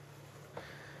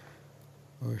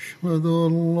أشهد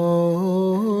أن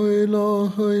لا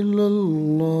إله إلا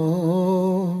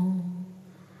الله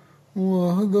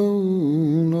وحده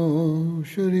لا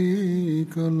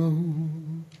شريك له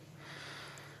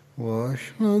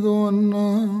وأشهد أن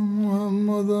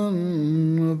محمدا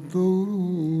عبده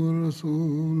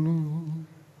ورسوله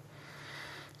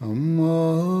أما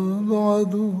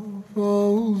بعد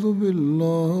فأعوذ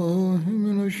بالله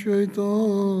من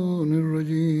الشيطان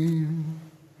الرجيم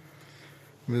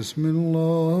بسم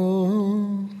الله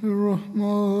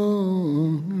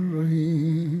الرحمن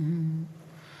الرحيم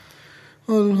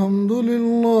الحمد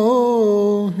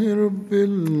لله رب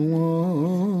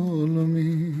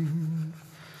العالمين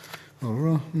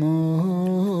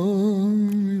الرحمن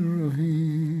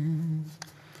الرحيم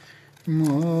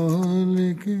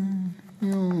مالك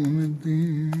يوم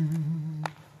الدين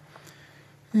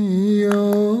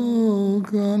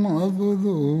إياك نعبد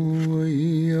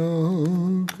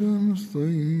وإياك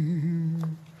نستعين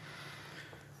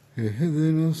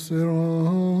اهدنا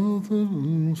الصراط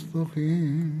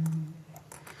المستقيم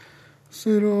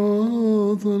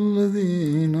صراط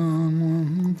الذين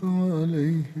أنعمت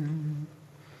عليهم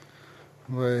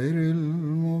غير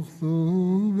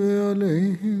المغضوب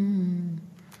عليهم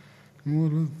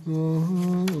ولا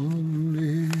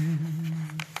الضالين.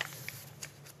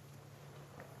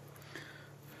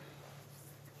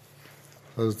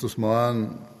 حضرت عثمان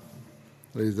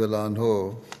رضی اللہ عنہ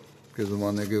کے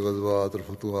زمانے کے غزوات اور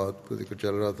فتوحات کا ذکر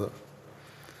چل رہا تھا.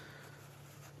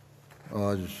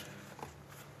 آج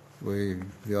وہی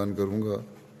بیان کروں گا.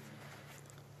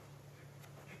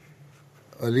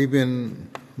 علی بن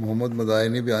محمد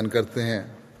مدائنی بیان کرتے ہیں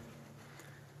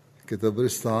کہ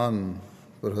طبرستان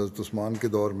پر حضرت عثمان کے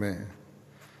دور میں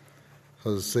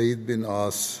حضرت سعید بن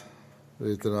عاص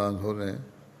رضی اللہ عنہ نے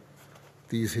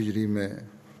 30 ہجری میں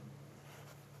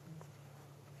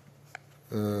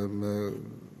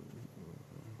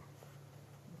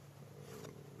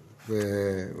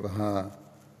وہاں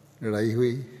لڑائی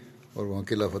ہوئی اور وہاں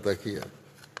قلعہ فتح کیا.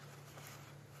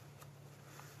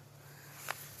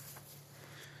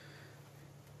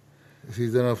 اسی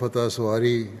طرح فتح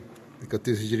سواری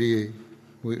 31 ہجری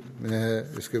میں ہے.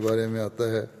 اس کے بارے میں آتا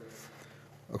ہے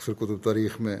اکثر کتب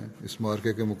تاریخ میں اس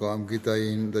مارکے کے مقام کی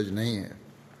تعین درج نہیں ہے.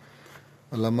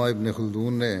 علامہ ابن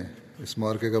خلدون نے اس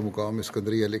مارکے کا مقام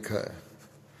اسکندریہ لکھا ہے.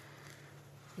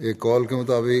 ایک قول کے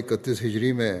مطابق 31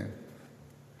 ہجری میں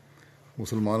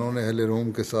مسلمانوں نے اہل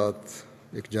روم کے ساتھ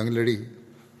ایک جنگ لڑی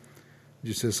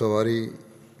جسے سواری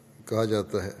کہا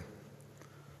جاتا ہے.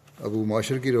 ابو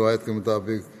معاشر کی روایت کے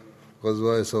مطابق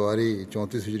غزوہ سواری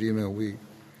 34 ہجری میں ہوئی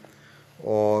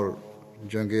اور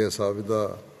جنگ اصابدہ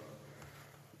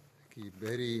کی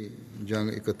بحری جنگ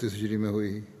 31 ہجری میں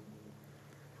ہوئی.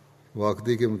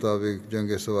 واقدی کے مطابق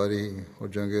جنگ سواری اور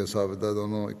جنگ اصابدہ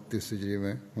دونوں 31 ہجری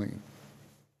میں ہوئیں.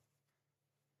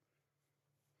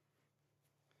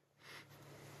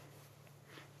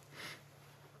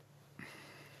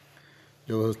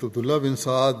 جب حضرت عبداللہ بن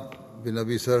سعد بن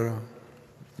ابی سر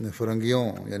نے فرنگیوں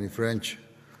یعنی فرینچ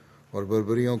اور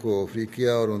بربریوں کو افریقیہ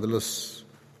اور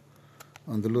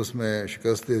اندلس میں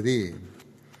شکست دے دی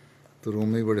تو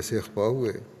رومی بڑے سے اخفا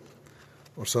ہوئے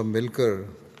اور سب مل کر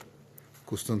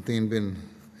قسطنطین بن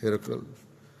ہرقل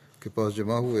کے پاس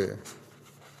جمع ہوئے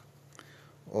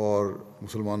اور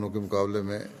مسلمانوں کے مقابلے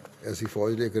میں ایسی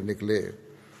فوج لے کر نکلے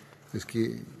جس کی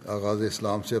آغاز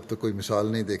اسلام سے اب تک کوئی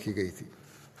مثال نہیں دیکھی گئی تھی.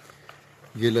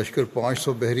 یہ لشکر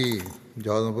 500 بحری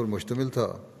جہازوں پر مشتمل تھا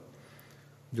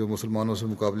جو مسلمانوں سے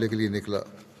مقابلے کے لیے نکلا.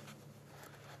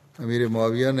 امیر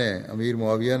معاویہ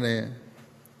نے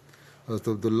حضرت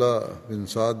عبداللہ بن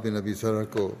سعد بن ابی سرح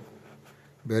کو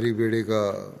بحری بیڑے کا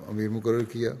امیر مقرر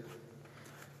کیا.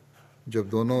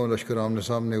 جب دونوں لشکر آمنے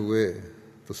سامنے ہوئے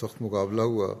تو سخت مقابلہ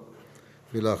ہوا.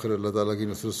 بالآخر اللہ تعالیٰ کی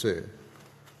نصرت سے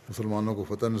مسلمانوں کو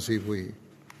فتح نصیب ہوئی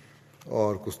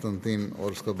اور قسطنطین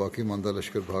اور اس کا باقی ماندہ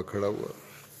لشکر بھاگ کھڑا ہوا.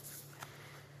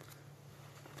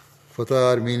 فتح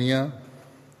آرمینیا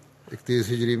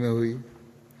 31 ہجری میں ہوئی.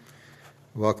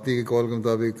 واقعی کے قول کے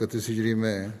مطابق 31 ہجری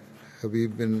میں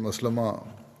حبیب بن مسلمہ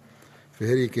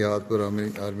فہری کے ہاتھ پر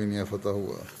آرمینیا فتح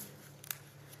ہوا.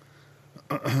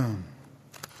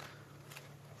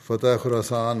 فتح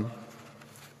خراسان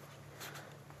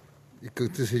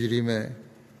 31 ہجری میں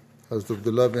حضرت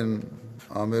عبداللہ بن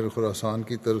عامر خراسان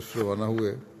کی طرف روانہ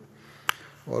ہوئے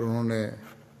اور انہوں نے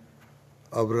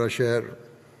ابرا شہر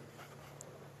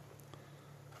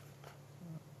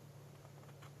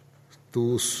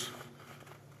توس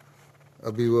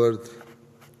ابی ورد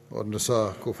اور نسا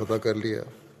کو فتح کر لیا.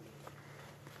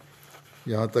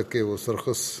 یہاں تک کہ وہ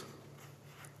سرخس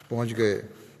پہنچ گئے.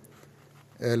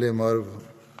 اہل معرو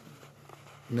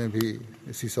نے بھی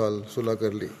اسی سال صلح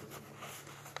کر لی.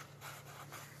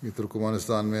 یہ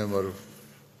ترکمانستان میں اور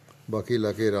باقی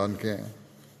علاقے ایران کے ہیں۔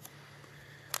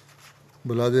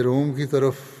 بلاد روم کی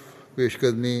طرف پیش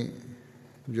قدمی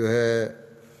جو ہے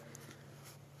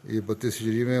یہ 32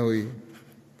 ہجری میں ہوئی۔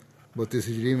 32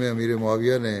 ہجری میں امیر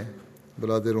معاویہ نے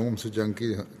بلاد روم سے جنگ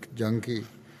کی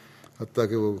حتیٰ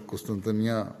کہ وہ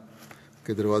قسطنطنیہ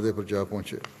کے دروازے پر جا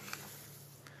پہنچے۔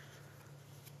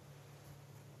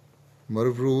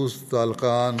 مربروز،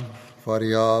 تالقان،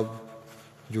 فاریاب،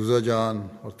 جوزہ جان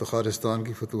اور تخارستان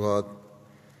کی فتوحات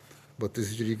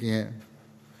 32 ہجری کی ہیں۔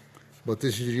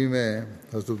 32 ہجری میں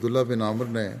حضرت عبداللہ بن عامر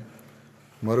نے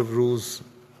مربروز،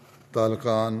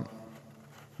 تالقان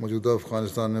موجودہ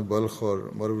افغانستان میں بلخ اور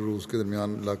مربروز کے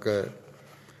درمیان علاقہ ہے،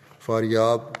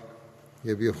 فاریاب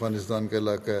یہ بھی افغانستان کا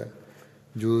علاقہ ہے،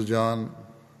 جوز جان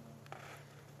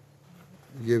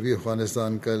یہ بھی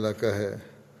افغانستان کا علاقہ ہے،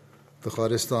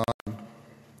 تخارستان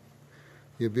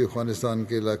یہ بھی افغانستان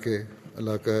کے علاقہ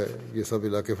ہے، یہ سب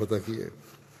علاقے فتح کیے۔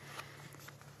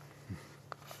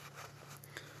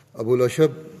 ابو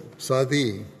الاشب سعدی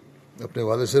اپنے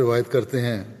والد سے روایت کرتے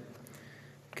ہیں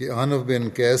کہ عنف بن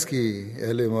قیس کی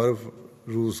اہل مرو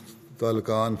روز،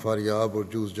 تالقان، فاریاب اور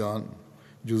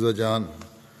جوزہ جان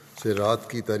سے رات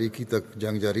کی تاریکی تک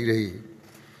جنگ جاری رہی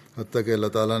حتیٰ کہ اللہ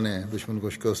تعالیٰ نے دشمن کو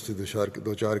شکست سے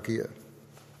دوچار کیا۔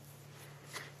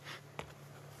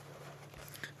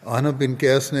 عنف بن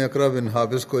قیس نے اقرا بن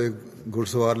حابس کو ایک گھڑ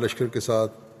سوار لشکر کے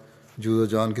ساتھ جوزہ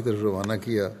جان کی طرف روانہ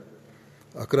کیا۔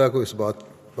 اقرا کو اس بات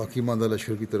باقی ماندہ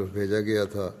لشکر کی طرف بھیجا گیا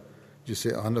تھا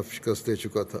جسے عنف شکست دے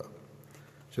چکا تھا،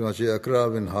 چنانچہ اقرا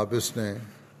بن حابس نے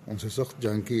ان سے سخت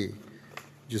جنگ کی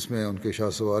جس میں ان کے شاہ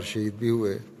سوار شہید بھی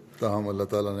ہوئے، تاہم اللہ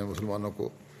تعالیٰ نے مسلمانوں کو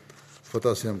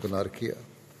فتح سے ہمکنار کیا۔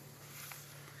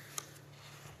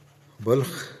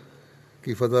 بلخ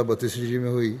کی فتح 32 ہجری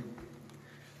میں ہوئی۔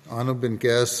 عنف بن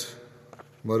قیس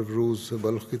مربروز سے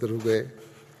بلخ کی طرف گئے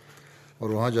اور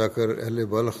وہاں جا کر اہل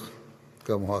بلخ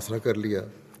کا محاصرہ کر لیا۔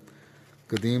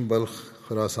 قدیم بلخ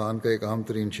خراسان کا ایک اہم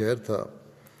ترین شہر تھا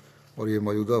اور یہ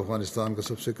موجودہ افغانستان کا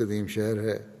سب سے قدیم شہر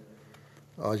ہے۔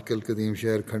 آج کل قدیم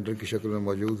شہر کھنڈر کی شکل میں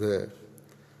موجود ہے۔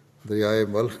 دریائے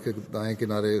بلخ کے دائیں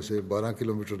کنارے سے 12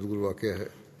 کلومیٹر دور واقع ہے۔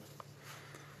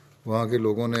 وہاں کے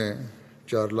لوگوں نے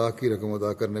 4 لاکھ کی رقم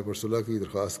ادا کرنے پر صلح کی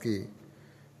درخواست کی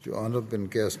جو عنف بن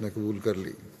قیس نے قبول کر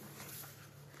لی۔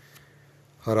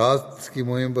 ہرات کی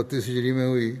مہم 32 ہجری میں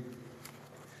ہوئی۔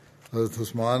 حضرت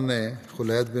عثمان نے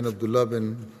خلید بن عبداللہ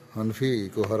بن حنفی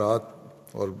کو ہرات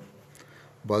اور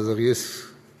بازغیس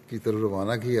کی طرف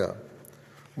روانہ کیا۔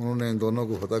 انہوں نے ان دونوں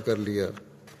کو فتح کر لیا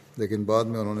لیکن بعد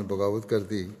میں انہوں نے بغاوت کر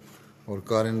دی اور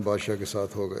قارن بادشاہ کے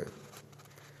ساتھ ہو گئے۔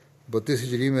 32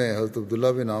 ہجری میں حضرت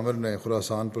عبداللہ بن عامر نے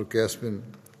خراسان پر قیس بن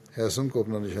حیثم کو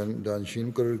اپنا جانشین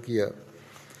مقرر کیا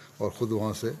اور خود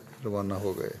وہاں سے روانہ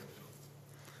ہو گئے۔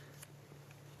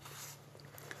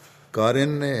 قارن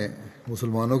نے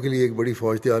مسلمانوں کے لیے ایک بڑی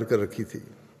فوج تیار کر رکھی تھی۔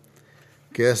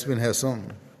 قیس بن حیثم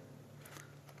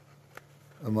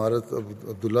امارت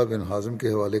عبداللہ بن حازم کے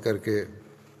حوالے کر کے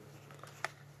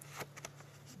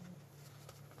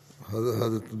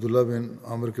حضرت عبداللہ بن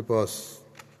عامر کے پاس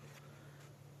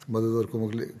مدد اور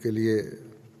کمک کے لیے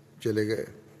چلے گئے۔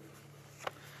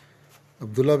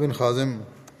 عبداللہ بن حازم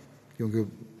کیونکہ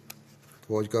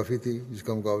فوج کافی تھی جس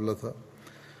کا مقابلہ تھا،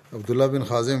 عبداللہ بن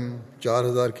حازم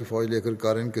 4000 کی فوج لے کر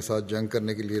قارن کے ساتھ جنگ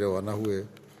کرنے کے لیے روانہ ہوئے۔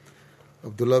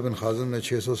 عبداللہ بن حازم نے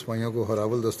 600 سپاہیوں کو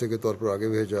ہراول دستے کے طور پر آگے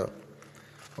بھیجا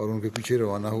اور ان کے پیچھے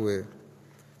روانہ ہوئے۔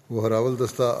 وہ ہراول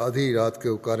دستہ آدھی رات کے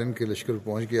قارن کے لشکر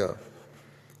پہنچ گیا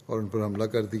اور ان پر حملہ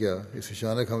کر دیا۔ اس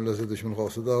اچانک حملے سے دشمن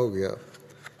خوفزدہ ہو گیا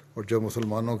اور جب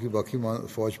مسلمانوں کی باقی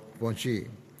فوج پہنچی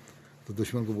تو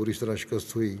دشمن کو بری طرح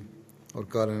شکست ہوئی اور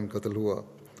قارن قتل ہوا۔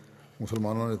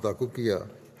 مسلمانوں نے تعاقب کیا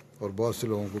اور بہت سے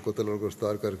لوگوں کو قتل اور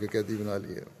گرفتار کر کے قیدی بنا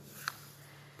لیا۔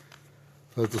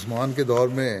 حضرت عثمان کے دور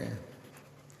میں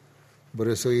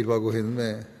برصغیر پاک و ہند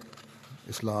میں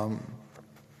اسلام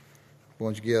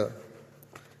پہنچ گیا۔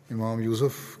 امام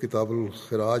یوسف کتاب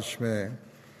الخراج میں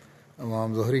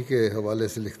امام ظہری کے حوالے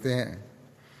سے لکھتے ہیں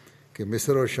کہ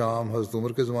مصر اور شام حضرت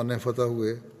عمر کے زمانے میں فتح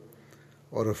ہوئے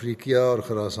اور افریقیہ اور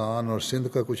خراسان اور سندھ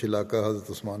کا کچھ علاقہ حضرت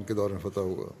عثمان کے دور میں فتح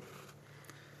ہوا۔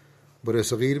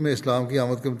 برصغیر میں اسلام کی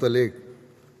آمد کے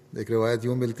متعلق ایک روایت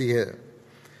یوں ملتی ہے،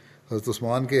 حضرت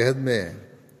عثمان کے عہد میں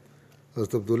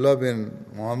حضرت عبداللہ بن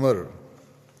عامر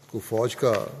کو فوج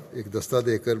کا ایک دستہ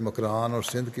دے کر مکران اور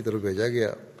سندھ کی طرف بھیجا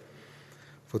گیا۔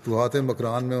 فتوحات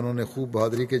مکران میں انہوں نے خوب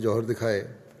بہادری کے جوہر دکھائے۔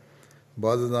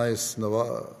 بعد ازاں اس نوا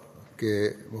کے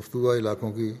مفتوحہ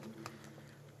علاقوں کی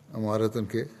امارت ان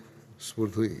کے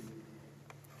سپرد ہوئی۔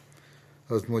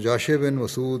 حضرت مجاشع بن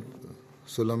مسعود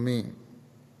سلمی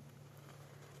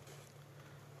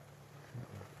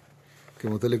کے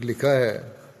متعلق لکھا ہے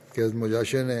کہ حضرت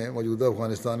مجاشع نے موجودہ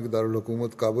افغانستان کے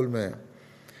دارالحکومت کابل میں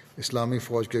اسلامی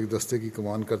فوج کے ایک دستے کی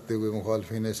کمان کرتے ہوئے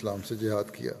مخالفین اسلام سے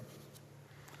جہاد کیا۔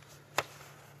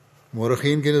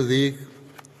 مورخین کے نزدیک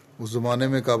اس زمانے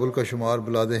میں کابل کا شمار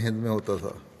بلاد ہند میں ہوتا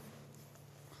تھا۔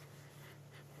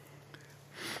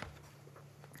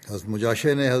 حضرت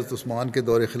مجاشع نے حضرت عثمان کے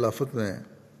دور خلافت میں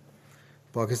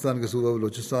پاکستان کے صوبہ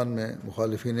بلوچستان میں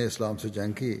مخالفین اسلام سے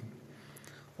جنگ کی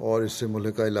اور اس سے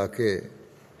ملحقہ علاقے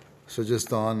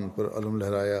سجستان پر علم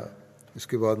لہرایا۔ اس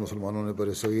کے بعد مسلمانوں نے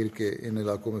برصغیر کے ان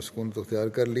علاقوں میں سکونت اختیار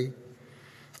کر لی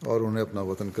اور انہیں اپنا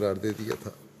وطن قرار دے دیا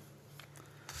تھا۔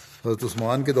 حضرت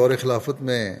عثمان کے دور خلافت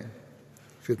میں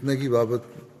فتنے کی بابت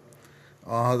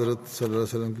حضرت صلی اللہ علیہ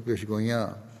وسلم کی پیشگوئیاں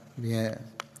بھی ہیں۔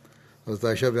 حضرت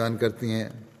عائشہ بیان کرتی ہیں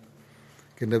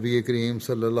کہ نبی کریم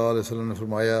صلی اللہ علیہ وسلم نے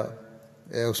فرمایا،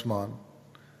 اے عثمان،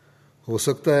 ہو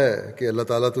سکتا ہے کہ اللہ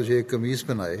تعالیٰ تجھے ایک قمیض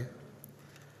پہنائے،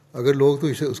 اگر لوگ تو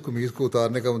اسے اس قمیض کو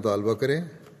اتارنے کا مطالبہ کریں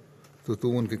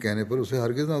تو ان کے کہنے پر اسے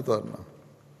ہرگز نہ اتارنا۔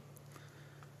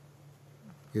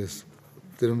 یہ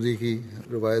ترمذی کی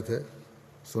روایت ہے۔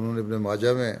 سنن ابن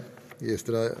ماجہ میں یہ اس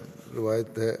طرح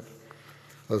روایت ہے۔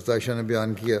 حضرت عائشہ نے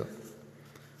بیان کیا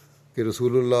کہ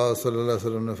رسول اللہ صلی اللہ علیہ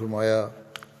وسلم نے فرمایا،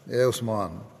 اے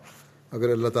عثمان، اگر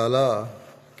اللہ تعالیٰ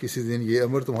کسی دن یہ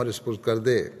امر تمہارے سپرد کر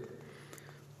دے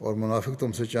اور منافق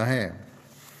تم سے چاہیں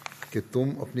کہ تم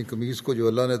اپنی قمیض کو جو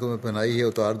اللہ نے تمہیں پہنائی ہے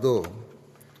اتار دو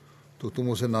تو تم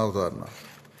اسے نہ اتارنا۔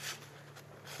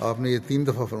 آپ نے یہ 3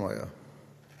 دفعہ فرمایا۔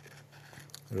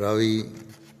 راوی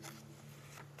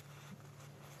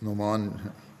نعمان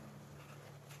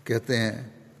کہتے ہیں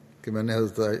کہ میں نے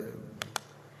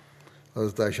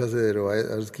حضرت عائشہ سے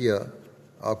روایت عرض کیا،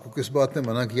 آپ کو کس بات نے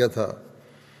منع کیا تھا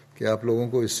کہ آپ لوگوں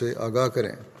کو اس سے آگاہ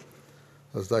کریں؟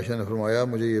 حضرت عائشہ نے فرمایا،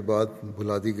 مجھے یہ بات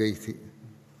بھلا دی گئی تھی۔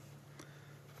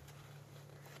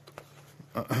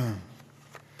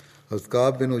 حضرت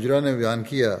کعب بن عجرہ نے بیان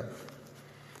کیا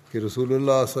کہ رسول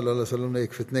اللہ صلی اللہ علیہ وسلم نے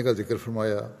ایک فتنے کا ذکر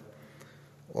فرمایا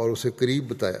اور اسے قریب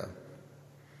بتایا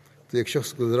تو ایک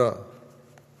شخص گزرا،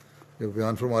 جب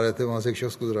بیان فرما رہے تھے وہاں سے ایک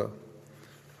شخص گزرا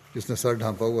جس نے سر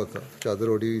ڈھانپا ہوا تھا، چادر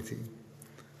اوڑھی ہوئی تھی۔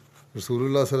 رسول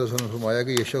اللہ صلی اللہ علیہ وسلم نے فرمایا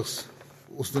کہ یہ شخص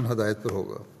اس دن ہدایت پر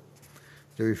ہوگا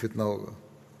جب یہ فتنہ ہوگا۔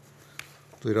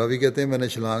 تو راوی کہتے ہیں میں نے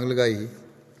چھلانگ لگائی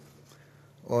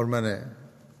اور میں نے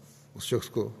اس شخص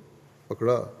کو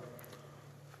پکڑا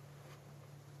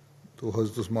تو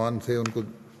حضرت عثمان تھے، ان کو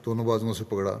دونوں بازوؤں سے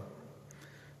پکڑا۔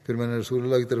 پھر میں نے رسول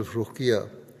اللہ کی طرف رخ کیا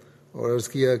اور عرض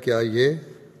کیا، کیا یہ؟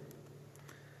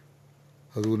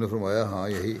 حضور نے فرمایا، ہاں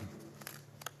یہی۔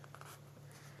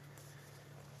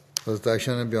 حضرت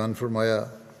عائشہ نے بیان فرمایا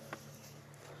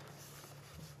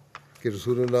کہ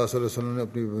رسول اللہ صلی اللہ علیہ وسلم نے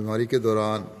اپنی بیماری کے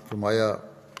دوران فرمایا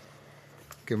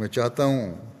کہ میں چاہتا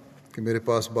ہوں کہ میرے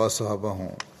پاس بعض صحابہ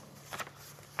ہوں۔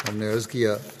 ہم نے عرض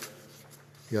کیا،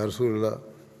 یا رسول اللہ،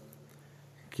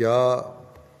 کیا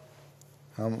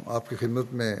ہم آپ کی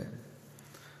خدمت میں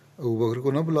ابو بکر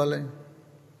کو نہ بلا لیں؟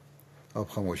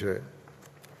 آپ خاموش رہے۔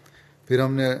 پھر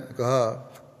ہم نے کہا،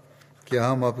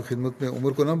 کیا ہم آپ کی خدمت میں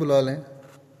عمر کو نہ بلا لیں؟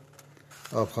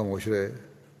 آپ خاموش رہے۔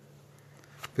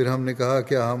 پھر ہم نے کہا،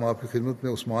 کیا ہم آپ کی خدمت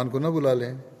میں عثمان کو نہ بلا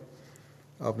لیں؟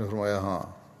 آپ نے فرمایا، ہاں۔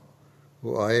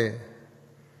 وہ آئے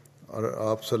اور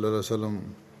آپ صلی اللہ علیہ وسلم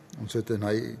ان سے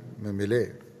تنہائی میں ملے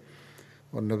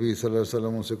اور نبی صلی اللہ علیہ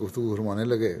وسلم ان سے گفتگو فرمانے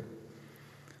لگے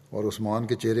اور عثمان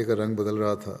کے چہرے کا رنگ بدل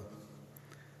رہا تھا۔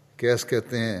 کیس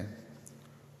کہتے ہیں،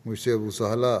 مجھ سے ابو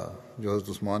سہلہ جو حضرت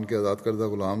عثمان کے آزاد کردہ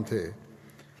غلام تھے،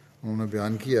 انہوں نے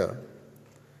بیان کیا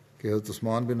کہ حضرت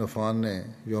عثمان بن عفان نے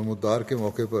یوم الدار کے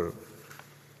موقع پر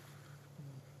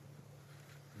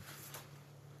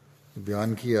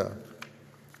بیان کیا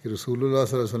کہ رسول اللہ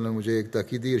صلی اللہ علیہ وسلم نے مجھے ایک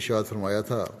تاکیدی ارشاد فرمایا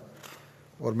تھا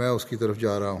اور میں اس کی طرف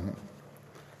جا رہا ہوں۔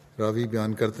 راوی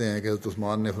بیان کرتے ہیں کہ حضرت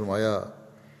عثمان نے فرمایا،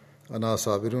 انا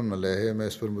صابر علیہ، میں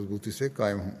اس پر مضبوطی سے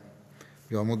قائم ہوں۔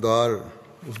 یوم الدار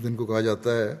اس دن کو کہا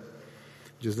جاتا ہے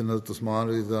جس دن حضرت عثمان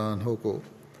رضی اللہ عنہ کو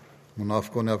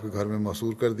منافقوں نے آپ کے گھر میں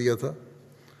محصور کر دیا تھا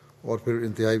اور پھر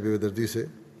انتہائی بے دردی سے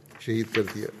شہید کر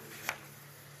دیا۔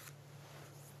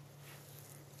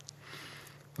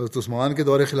 حضرت عثمان کے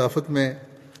دور خلافت میں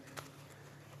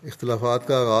اختلافات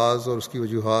کا آغاز اور اس کی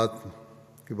وجوہات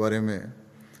کے بارے میں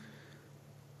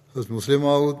حضرت مسلم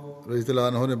موعود رضی اللہ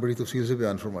عنہ نے بڑی تفصیل سے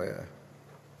بیان فرمایا ہے۔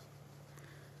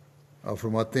 آپ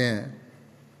فرماتے ہیں،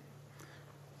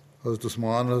 حضرت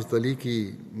عثمان اور حضرت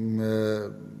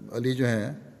علی جو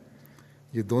ہیں،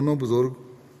 یہ دونوں بزرگ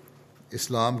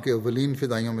اسلام کے اولین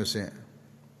فدائیوں میں سے ہیں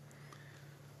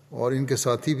اور ان کے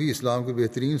ساتھی بھی اسلام کے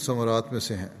بہترین ثمرات میں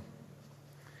سے ہیں۔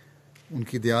 ان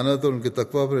کی دیانت اور ان کے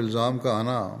تقویٰ پر الزام کا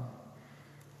آنا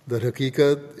در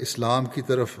حقیقت اسلام کی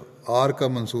طرف آر کا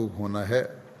منسوب ہونا ہے۔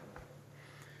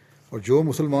 اور جو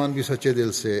مسلمان بھی سچے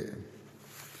دل سے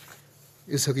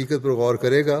اس حقیقت پر غور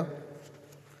کرے گا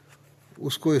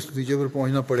اس کو اس نتیجے پر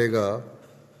پہنچنا پڑے گا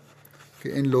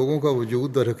کہ ان لوگوں کا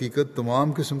وجود در حقیقت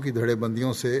تمام قسم کی دھڑے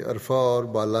بندیوں سے عرفہ اور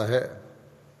بالا ہے،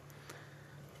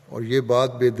 اور یہ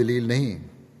بات بے دلیل نہیں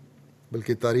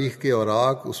بلکہ تاریخ کے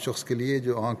اوراق اس شخص کے لیے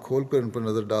جو آنکھ کھول کر ان پر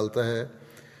نظر ڈالتا ہے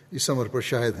اس امر پر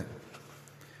شاہد ہیں۔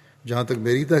 جہاں تک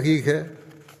میری تحقیق ہے،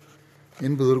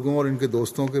 ان بزرگوں اور ان کے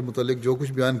دوستوں کے متعلق جو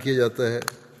کچھ بیان کیا جاتا ہے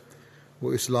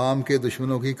وہ اسلام کے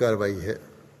دشمنوں کی کارروائی ہے،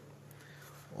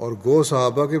 اور گو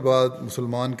صحابہ کے بعد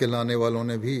مسلمان کہلانے والوں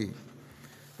نے بھی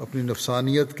اپنی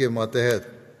نفسانیت کے ماتحت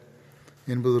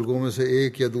ان بزرگوں میں سے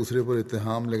ایک یا دوسرے پر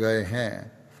اتہام لگائے ہیں،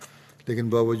 لیکن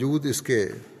باوجود اس کے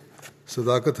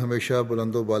صداقت ہمیشہ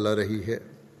بلند و بالا رہی ہے،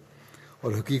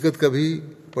 اور حقیقت کبھی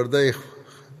پردہ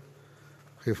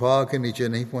خفا کے نیچے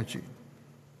نہیں پہنچی۔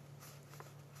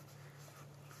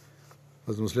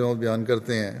 حضرت مسلم بیان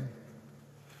کرتے ہیں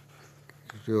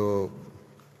جو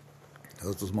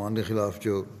حضرت عثمان کے خلاف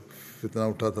جو فتنہ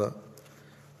اٹھا تھا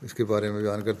اس کے بارے میں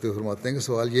بیان کرتے ہوئے فرماتے ہیں کہ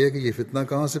سوال یہ ہے کہ یہ فتنہ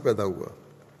کہاں سے پیدا ہوا۔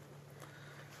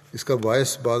 اس کا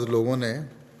باعث بعض لوگوں نے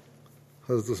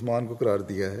حضرت عثمان کو قرار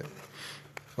دیا ہے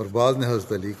اور بعض نے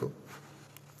حضرت علی کو۔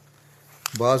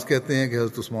 بعض کہتے ہیں کہ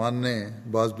حضرت عثمان نے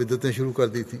بعض بدعتیں شروع کر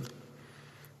دی تھیں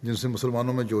جن سے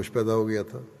مسلمانوں میں جوش پیدا ہو گیا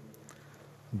تھا۔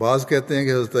 بعض کہتے ہیں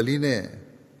کہ حضرت علی نے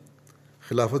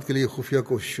خلافت کے لیے خفیہ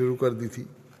کوشش شروع کر دی تھی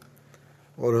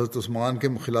اور حضرت عثمان کے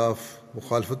خلاف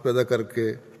مخالفت پیدا کر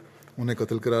کے انہیں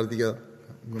قتل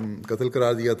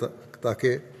قرار دیا تھا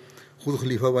تاکہ خود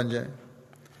خلیفہ بن جائیں۔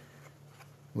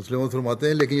 مسلم فرماتے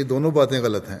ہیں لیکن یہ دونوں باتیں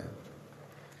غلط ہیں۔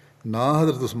 نہ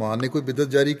حضرت عثمان نے کوئی بدعت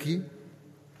جاری کی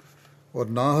اور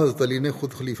نہ حضرت علی نے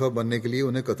خود خلیفہ بننے کے لیے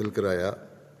انہیں قتل کرایا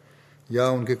یا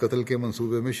ان کے قتل کے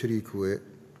منصوبے میں شریک ہوئے،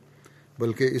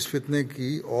 بلکہ اس فتنے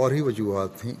کی اور ہی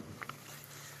وجوہات تھیں۔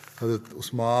 حضرت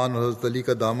عثمان اور حضرت علی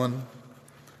کا دامن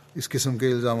اس قسم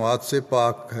کے الزامات سے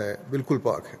پاک ہے، بالکل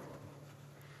پاک ہے۔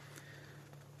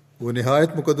 وہ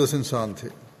نہایت مقدس انسان تھے۔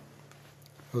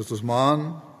 حضرت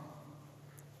عثمان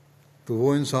تو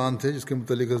وہ انسان تھے جس کے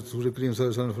متعلق حضرت رسول کریم صلی اللہ علیہ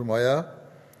وسلم نے فرمایا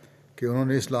کہ انہوں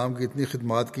نے اسلام کی اتنی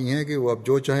خدمات کی ہیں کہ وہ اب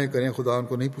جو چاہیں کریں خدا ان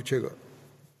کو نہیں پوچھے گا۔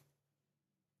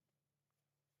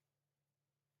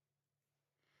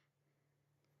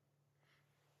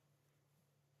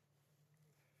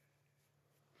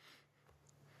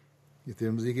 یہ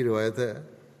ترمذی کی روایت ہے۔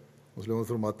 مسلم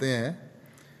فرماتے ہیں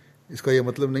اس کا یہ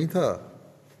مطلب نہیں تھا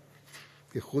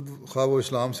کہ خود خواہ و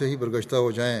اسلام سے ہی برگشتہ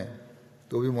ہو جائیں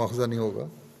تو بھی مواخذہ نہیں ہوگا،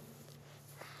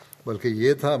 بلکہ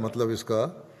یہ تھا مطلب اس کا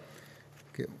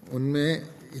کہ ان میں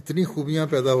اتنی خوبیاں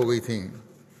پیدا ہو گئی تھیں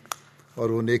اور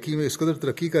وہ نیکی میں اس قدر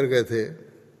ترقی کر گئے تھے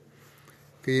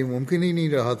کہ یہ ممکن ہی نہیں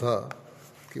رہا تھا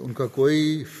کہ ان کا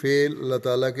کوئی فعل اللہ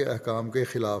تعالیٰ کے احکام کے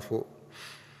خلاف ہو۔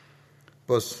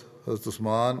 بس حضرت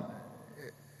عثمان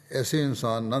ایسے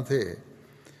انسان نہ تھے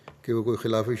کہ وہ کوئی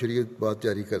خلاف شریعت بات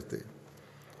جاری کرتے،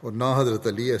 اور نہ حضرت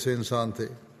علی ایسے انسان تھے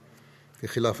کہ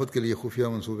خلافت کے لیے خفیہ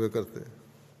منصوبے کرتے۔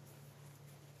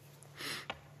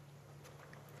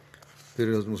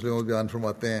 پھر حضرت مسلم بیان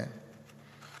فرماتے ہیں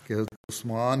کہ حضرت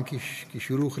عثمان کی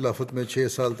شروع خلافت میں 6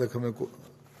 سال تک ہمیں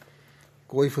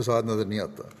کوئی فساد نظر نہیں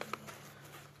آتا،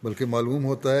 بلکہ معلوم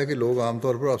ہوتا ہے کہ لوگ عام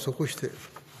طور پر آپ سے خوش تھے،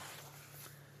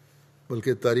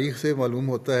 بلکہ تاریخ سے معلوم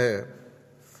ہوتا ہے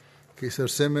کہ اس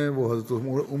عرصے میں وہ حضرت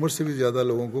عمر سے بھی زیادہ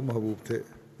لوگوں کو محبوب تھے،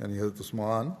 یعنی حضرت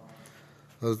عثمان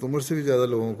حضرت عمر سے بھی زیادہ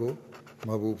لوگوں کو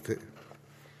محبوب تھے۔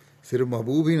 صرف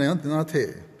محبوب ہی نہ تھے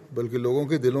بلکہ لوگوں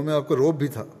کے دلوں میں آپ کا رعب بھی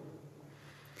تھا،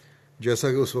 جیسا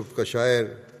کہ اس وقت کا شاعر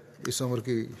اس عمر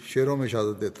کی شعروں میں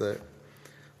اشارت دیتا ہے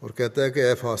اور کہتا ہے کہ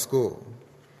اے فاسقو،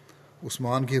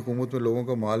 عثمان کی حکومت میں لوگوں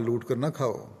کا مال لوٹ کر نہ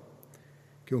کھاؤ،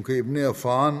 کیونکہ ابن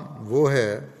عفان وہ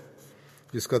ہے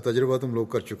جس کا تجربہ تم لوگ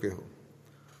کر چکے ہو۔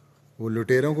 وہ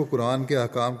لٹیروں کو قرآن کے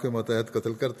احکام کے متحد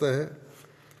قتل کرتا ہے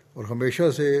اور ہمیشہ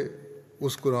سے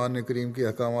اس قرآن کریم کے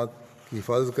احکامات کی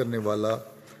حفاظت کرنے والا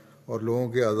اور لوگوں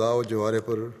کے اعضاء و جوارح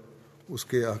پر اس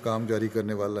کے احکام جاری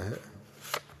کرنے والا ہے۔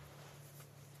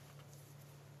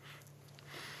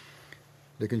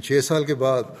 لیکن 6 سال کے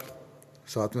بعد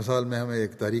 7ویں سال میں ہمیں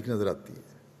ایک تحریک نظر آتی ہے۔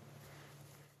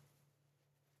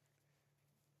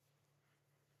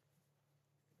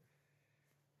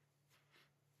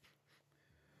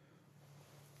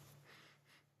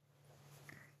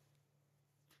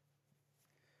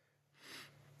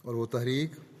 اور وہ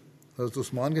تحریک حضرت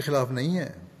عثمان کے خلاف نہیں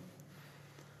ہے،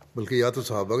 بلکہ یا تو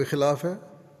صحابہ کے خلاف ہے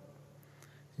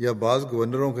یا بعض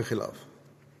گورنروں کے خلاف۔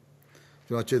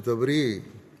 چنانچہ طبری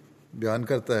بیان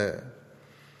کرتا ہے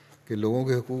کہ لوگوں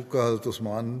کے حقوق کا حضرت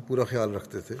عثمان پورا خیال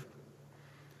رکھتے تھے،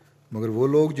 مگر وہ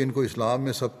لوگ جن کو اسلام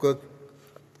میں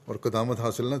سبقت اور قدامت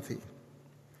حاصل نہ تھی۔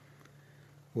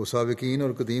 وہ سابقین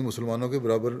اور قدیم مسلمانوں کے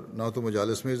برابر نہ تو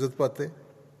مجالس میں عزت پاتے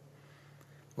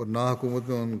اور نہ حکومت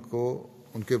میں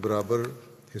ان کے برابر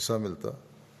حصہ ملتا،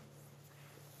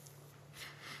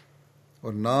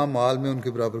 اور نہ مال میں ان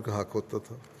کے برابر کا حق ہوتا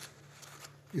تھا۔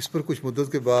 اس پر کچھ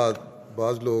مدت کے بعد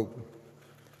بعض لوگ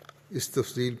اس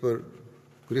تفصیل پر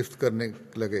گرفت کرنے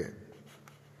لگے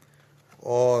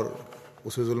اور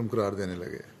اسے ظلم قرار دینے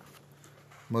لگے،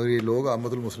 مگر یہ لوگ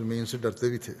عامت المسلمین سے ڈرتے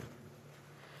بھی تھے،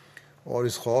 اور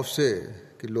اس خوف سے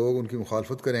کہ لوگ ان کی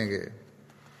مخالفت کریں گے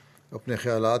اپنے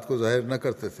خیالات کو ظاہر نہ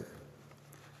کرتے تھے،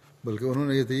 بلکہ انہوں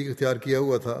نے یہ طریقہ اختیار کیا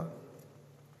ہوا تھا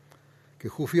کہ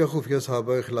خفیہ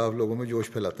صحابہ کے خلاف لوگوں میں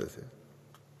جوش پھیلاتے تھے،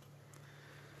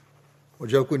 اور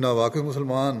جب کوئی ناواقف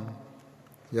مسلمان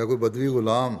یا کوئی بدوی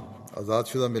غلام آزاد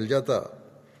شدہ مل جاتا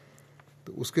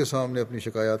تو اس کے سامنے اپنی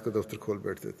شکایات کا دفتر کھول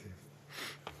بیٹھتے تھے،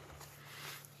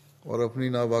 اور اپنی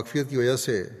ناواقفیت کی وجہ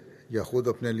سے یا خود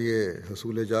اپنے لیے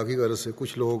حصول جاہ کی غرض سے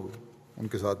کچھ لوگ ان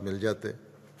کے ساتھ مل جاتے۔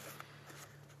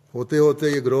 ہوتے ہوتے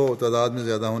یہ گروہ تعداد میں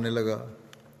زیادہ ہونے لگا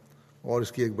اور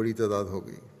اس کی ایک بڑی تعداد ہو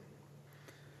گئی۔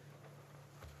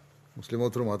 مسلم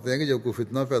فرماتے ہیں کہ جب کوئی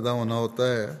فتنہ پیدا ہونا ہوتا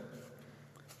ہے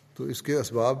تو اس کے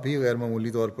اسباب بھی غیر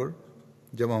معمولی طور پر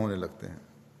جمع ہونے لگتے ہیں۔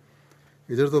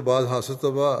 ادھر تو بعض حاسد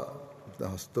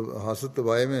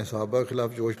طبائع میں صحابہ کے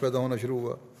خلاف جوش پیدا ہونا شروع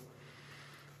ہوا،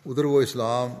 ادھر وہ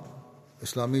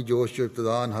اسلامی جوش جو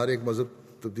ابتداءً ہر ایک مذہب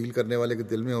تبدیل کرنے والے کے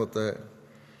دل میں ہوتا ہے،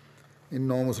 ان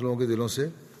نو مسلموں کے دلوں سے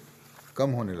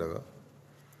کم ہونے لگا،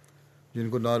 جن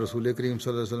کو نہ رسول کریم صلی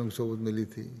اللہ علیہ وسلم کی صحبت ملی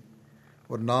تھی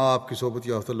اور نہ آپ کی صحبت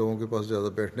یافتہ لوگوں کے پاس زیادہ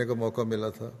بیٹھنے کا موقع ملا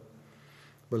تھا،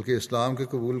 بلکہ اسلام کے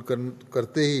قبول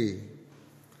کرتے ہی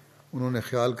انہوں نے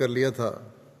خیال کر لیا تھا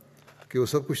کہ وہ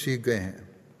سب کچھ سیکھ گئے ہیں۔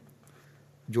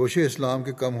 جوش اسلام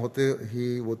کے کم ہوتے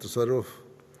ہی وہ تصرف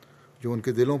جو ان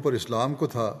کے دلوں پر اسلام کو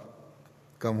تھا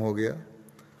کم ہو گیا،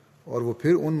 اور وہ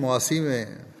پھر ان معاصی میں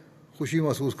خوشی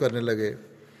محسوس کرنے لگے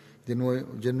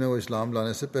جن میں وہ اسلام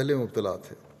لانے سے پہلے مبتلا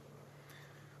تھے۔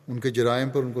 ان کے جرائم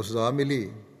پر ان کو سزا ملی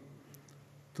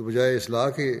تو بجائے اصلاح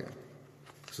کے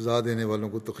سزا دینے والوں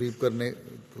کو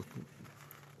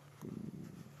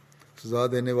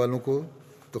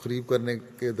تقریب کرنے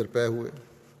کے درپے ہوئے،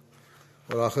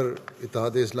 اور آخر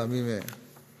اتحاد اسلامی میں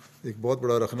ایک بہت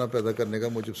بڑا رخنہ پیدا کرنے کا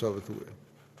موجب ثابت ہوئے۔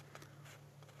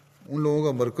 ان لوگوں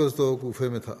کا مرکز تو کوفے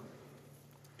میں تھا،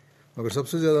 مگر سب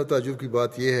سے زیادہ تعجب کی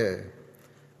بات یہ ہے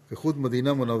کہ خود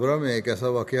مدینہ منورہ میں ایک ایسا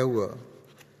واقعہ ہوا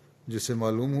جس سے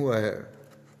معلوم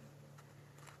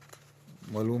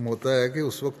ہوتا ہے کہ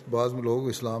اس وقت بعض لوگ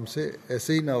اسلام سے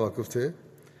ایسے ہی ناواقف تھے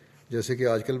جیسے کہ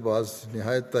آج کل بعض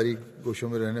نہایت تاریک گوشوں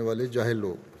میں رہنے والے جاہل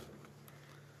لوگ۔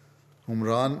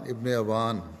 عمران ابن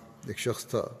افان ایک شخص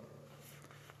تھا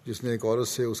جس نے ایک عورت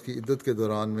سے اس کی عدت کے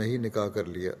دوران میں ہی نکاح کر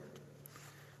لیا۔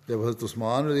 جب حضرت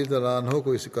عثمان رضی اللہ عنہ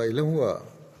کو اس کا علم ہوا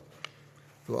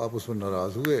تو آپ اس پر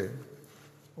ناراض ہوئے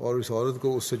اور اس عورت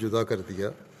کو اس سے جدا کر دیا،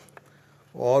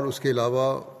 اور اس کے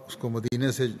علاوہ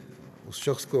اس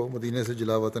شخص کو مدینے سے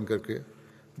جلا وطن کر کے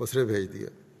بصرے بھیج دیا۔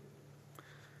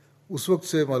 اس وقت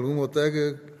سے معلوم ہوتا ہے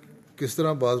کہ کس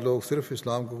طرح بعض لوگ صرف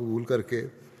اسلام کو قبول کر کے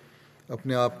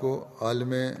اپنے آپ کو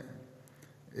عالم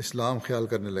اسلام خیال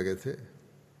کرنے لگے تھے،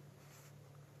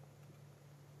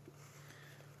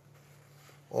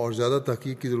 اور زیادہ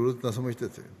تحقیق کی ضرورت نہ سمجھتے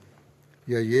تھے،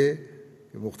 یا یہ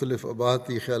کہ مختلف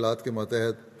اباحتی خیالات کے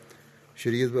ماتحت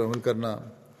شریعت پر عمل کرنا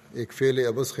ایک فعل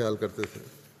عبث خیال کرتے تھے۔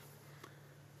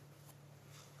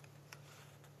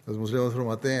 حضرت مسلم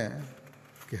فرماتے ہیں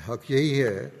کہ حق یہی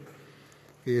ہے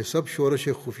کہ یہ سب شورش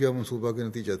خفیہ منصوبہ کا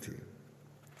نتیجہ تھی،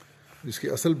 جس کے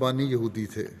اصل بانی یہودی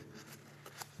تھے،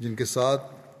 جن کے ساتھ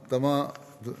تمام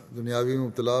دنیاوی میں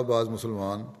مبتلا بعض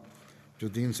مسلمان جو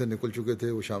دین سے نکل چکے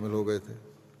تھے وہ شامل ہو گئے تھے،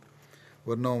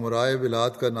 ورنہ عمرائے بلاد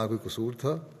کا نہ کوئی قصور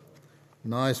تھا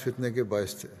نہ اس فتنے کے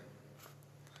باعث تھے۔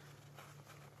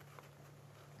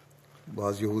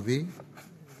 بعض یہودی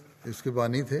اس کے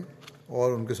بانی تھے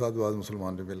اور ان کے ساتھ بعض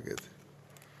مسلمان بھی مل گئے تھے۔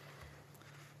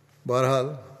 بہرحال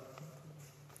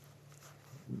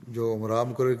جو عمراء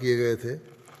مقرر کیے گئے تھے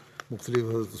مختلف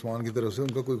حضرت عثمان کی طرف سے، ان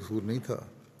کا کوئی قصور نہیں تھا،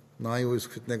 نہ ہی وہ اس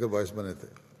فتنے کا باعث بنے تھے۔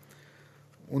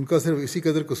 ان کا صرف اسی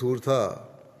قدر قصور تھا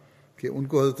کہ ان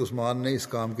کو حضرت عثمان نے اس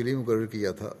کام کے لیے مقرر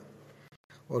کیا تھا،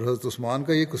 اور حضرت عثمان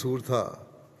کا یہ قصور تھا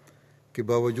کہ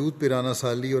باوجود پیرانہ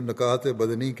سالی اور نکاحت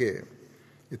بدنی کے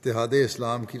اتحاد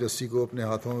اسلام کی رسی کو اپنے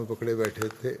ہاتھوں میں پکڑے بیٹھے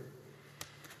تھے،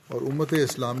 اور امت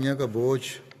اسلامیہ کا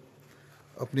بوجھ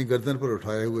اپنی گردن پر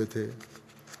اٹھائے ہوئے تھے،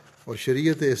 اور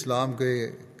شریعت اسلام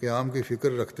کے قیام کی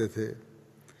فکر رکھتے تھے،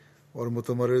 اور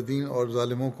متمردین اور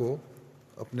ظالموں کو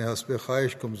اپنے حسب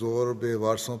خواہش کمزور اور بے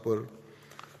وارثوں پر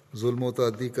ظلم و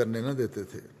تعدی کرنے نہ دیتے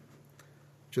تھے۔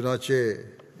 چنانچہ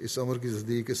اس امر کی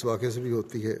تصدیق اس واقعے سے بھی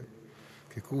ہوتی ہے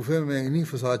کہ کوفے میں انہی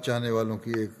فساد چاہنے والوں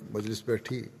کی ایک مجلس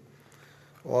بیٹھی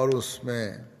اور اس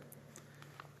میں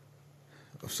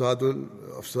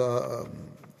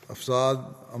افساد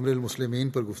امر المسلمین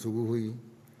پر گفتگو ہوئی،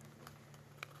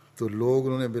 تو لوگ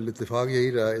انہوں نے بالاتفاق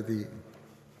یہی رائے دی،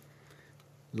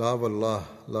 لا واللہ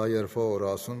لا یرفع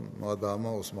راسن ما دام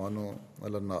عثمان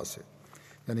علی الناس،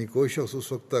 یعنی کوئی شخص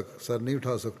اس وقت تک سر نہیں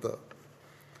اٹھا سکتا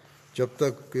جب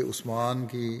تک کہ عثمان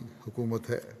کی حکومت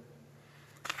ہے۔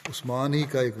 عثمان ہی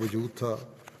کا ایک وجود تھا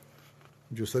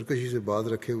جو سرکشی سے باز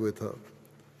رکھے ہوئے تھا،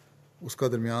 اس کا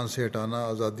درمیان سے ہٹانا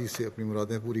آزادی سے اپنی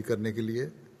مرادیں پوری کرنے کے لیے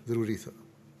ضروری تھا۔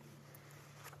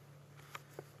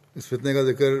 اس فتنے کا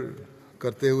ذکر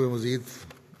کرتے ہوئے مزید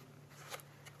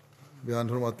بیان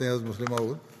فرماتے ہیں حضرت مسلم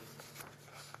موعود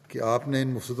کہ آپ نے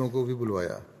ان مفسدوں کو بھی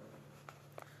بلوایا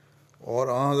اور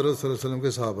حضرت صلی اللہ علیہ وسلم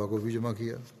کے صحابہ کو بھی جمع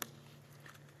کیا۔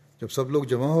 جب سب لوگ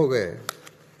جمع ہو گئے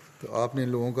تو آپ نے ان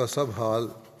لوگوں کا سب حال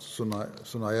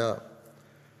سنایا،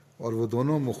 اور وہ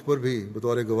دونوں مخبر بھی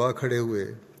بطور گواہ کھڑے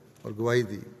ہوئے اور گواہی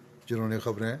دی جنہوں نے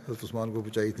خبریں حضرت عثمان کو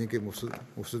پہنچائی تھیں کہ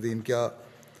مفسدین کیا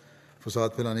فساد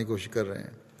پھیلانے کی کوشش کر رہے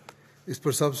ہیں۔ اس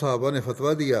پر سب صحابہ نے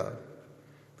فتویٰ دیا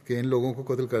کہ ان لوگوں کو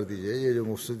قتل کر دیجئے، یہ جو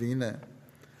مفسدین ہیں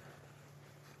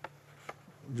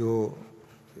جو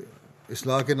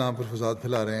اصلاح کے نام پر فساد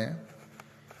پھیلا رہے ہیں،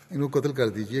 ان کو قتل کر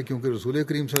دیجئے، کیونکہ رسول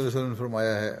کریم صلی اللہ علیہ وسلم نے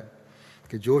فرمایا ہے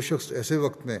کہ جو شخص ایسے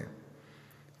وقت میں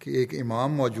کہ ایک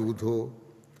امام موجود ہو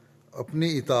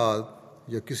اپنی اطاعت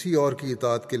یا کسی اور کی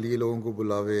اطاعت کے لیے لوگوں کو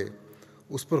بلاوے،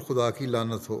 اس پر خدا کی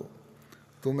لعنت ہو،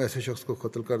 تم ایسے شخص کو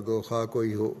قتل کر دو خواہ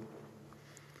کوئی ہو۔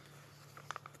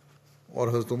 اور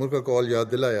حضرت عمر کا قول یاد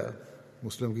دلایا،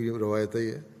 مسلم کی روایت ہے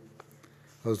یہ،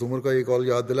 حضرت عمر کا یہ قول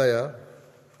یاد دلایا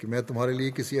کہ میں تمہارے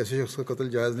لیے کسی ایسے شخص کا قتل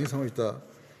جائز نہیں سمجھتا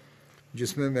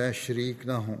جس میں میں شریک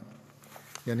نہ ہوں،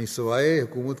 یعنی سوائے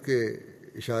حکومت کے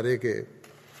اشارے کے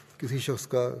کسی شخص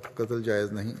کا قتل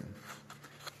جائز نہیں۔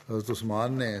 حضرت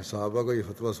عثمان نے صحابہ کا یہ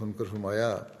فتویٰ سن کر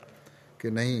فرمایا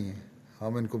کہ نہیں،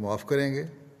 ہم ان کو معاف کریں گے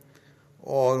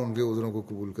اور ان کے عذروں کو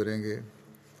قبول کریں گے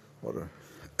اور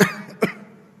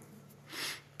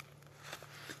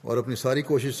اپنی ساری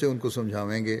کوشش سے ان کو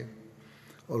سمجھاویں گے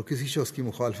اور کسی شخص کی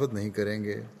مخالفت نہیں کریں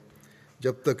گے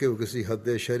جب تک کہ وہ کسی حد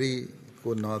شرعی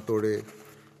کو نہ توڑے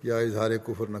یا اظہار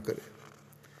کفر نہ کرے۔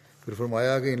 پھر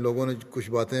فرمایا کہ ان لوگوں نے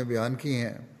کچھ باتیں بیان کی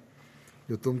ہیں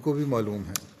جو تم کو بھی معلوم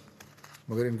ہیں،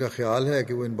 مگر ان کا خیال ہے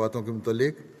کہ وہ ان باتوں کے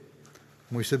متعلق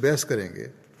مجھ سے بحث کریں گے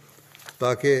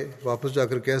تاکہ واپس جا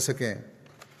کر کہہ سکیں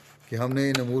کہ ہم نے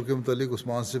ان امور کے متعلق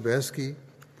عثمان سے بحث کی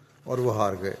اور وہ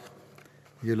ہار گئے۔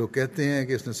 یہ لوگ کہتے ہیں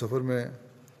کہ اس نے سفر میں،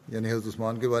 یعنی حضرت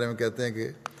عثمان کے بارے میں کہتے ہیں کہ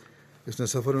اس نے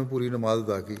سفر میں پوری نماز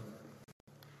ادا کی،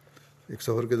 ایک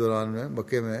سفر کے دوران میں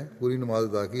مکے میں پوری نماز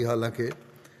ادا کی، حالانکہ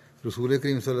رسول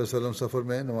کریم صلی اللہ علیہ وسلم سفر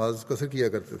میں نماز قصر کیا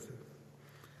کرتے تھے۔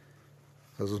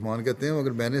 حضرت عثمان کہتے ہیں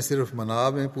مگر میں نے صرف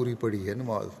مناب میں پوری پڑھی ہے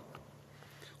نماز،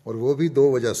 اور وہ بھی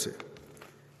دو وجہ سے،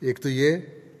 ایک تو یہ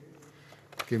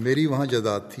کہ میری وہاں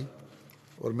جائیداد تھی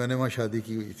اور میں نے وہاں شادی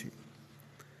کی ہوئی تھی،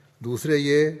 دوسرے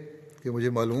یہ کہ مجھے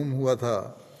معلوم ہوا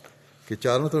تھا کہ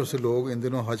چاروں طرف سے لوگ ان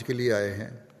دنوں حج کے لیے آئے ہیں۔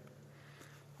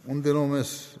 ان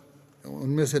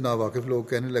میں سے ناواقف لوگ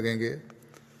کہنے لگیں گے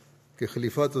کہ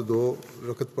خلیفہ تو 2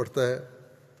 رکعت پڑھتا ہے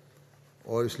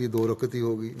اور اس لیے 2 رکعت ہی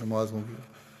ہوگی نماز ہوگی،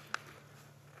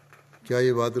 کیا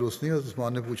یہ بات درست نہیں؟ حضرت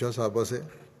عثمان نے پوچھا صحابہ سے،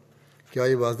 کیا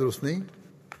یہ بات درست نہیں؟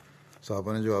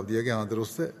 صحابہ نے جواب دیا کہ ہاں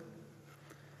درست ہے۔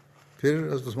 پھر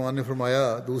حضرت عثمان نے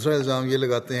فرمایا دوسرا الزام یہ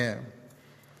لگاتے ہیں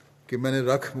کہ میں نے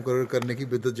رکھ مقرر کرنے کی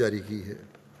بدعت جاری کی ہے،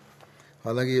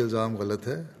 حالانکہ یہ الزام غلط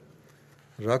ہے،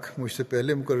 رکھ مجھ سے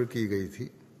پہلے مقرر کی گئی تھی،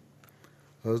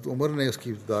 حضرت عمر نے اس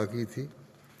کی ابتدا کی تھی،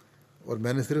 اور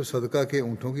میں نے صرف صدقہ کے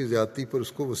اونٹوں کی زیادتی پر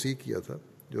اس کو وسیع کیا تھا،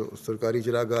 جو سرکاری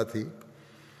چراگاہ تھی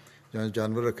جہاں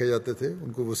جانور رکھے جاتے تھے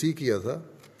ان کو وسیع کیا تھا،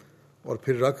 اور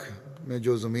پھر رکھ میں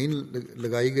جو زمین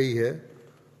لگائی گئی ہے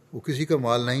وہ کسی کا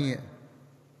مال نہیں ہے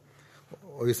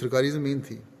اور یہ سرکاری زمین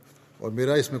تھی، اور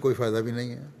میرا اس میں کوئی فائدہ بھی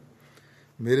نہیں ہے،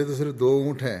 میرے تو صرف 2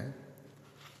 اونٹ ہیں،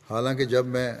 حالانکہ جب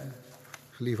میں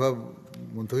خلیفہ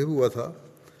منتخب ہوا تھا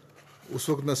اس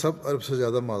وقت میں سب عرب سے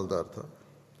زیادہ مالدار تھا۔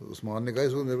 تو عثمان نے کہا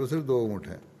اس وقت میرے پاس صرف 2 اونٹ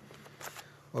ہیں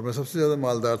اور میں سب سے زیادہ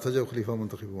مالدار تھا جب خلیفہ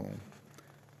منتخب ہوا ہوں،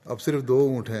 اب صرف 2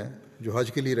 اونٹ ہیں جو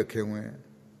حج کے لیے رکھے ہوئے ہیں،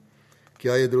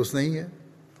 کیا یہ درست نہیں ہے؟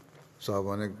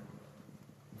 صحابہ نے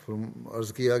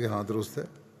عرض کیا کہ ہاں درست ہے۔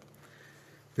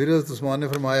 پھر حضرت عثمان نے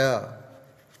فرمایا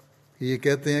کہ یہ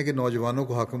کہتے ہیں کہ نوجوانوں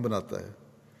کو حاکم بناتا ہے،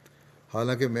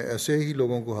 حالانکہ میں ایسے ہی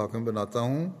لوگوں کو حاکم بناتا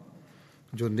ہوں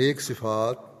جو نیک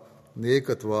صفات، نیک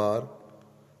اطوار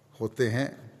ہوتے ہیں،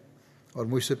 اور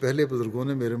مجھ سے پہلے بزرگوں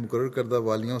نے میرے مقرر کردہ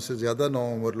والیوں سے زیادہ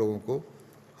نوعمر لوگوں کو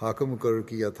حاکم مقرر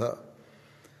کیا تھا،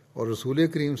 اور رسول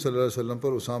کریم صلی اللہ علیہ وسلم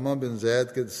پر اسامہ بن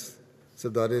زید کے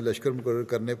سردار لشکر مقرر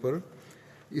کرنے پر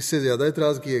اس سے زیادہ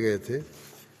اعتراض کیے گئے تھے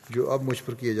جو اب مجھ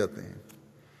پر کیے جاتے ہیں.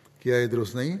 کیا یہ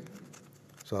درست نہیں؟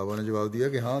 صحابہ نے جواب دیا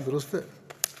کہ ہاں درست ہے.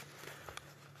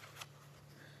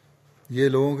 یہ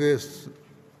لوگوں کے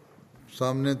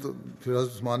سامنے تو پھر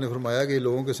حضرت عثمان نے فرمایا کہ یہ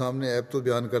لوگوں کے سامنے عیب تو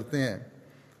بیان کرتے ہیں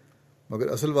مگر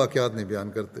اصل واقعات نہیں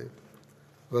بیان کرتے.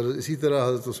 اور اسی طرح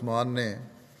حضرت عثمان نے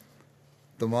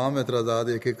تمام اعتراضات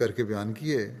ایک ایک کر کے بیان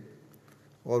کیے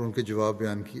اور ان کے جواب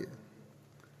بیان کیے.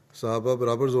 صحابہ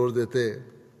برابر زور دیتے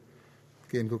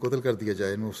کہ ان کو قتل کر دیا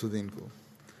جائے، ان مفسدین کو،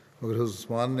 مگر حضرت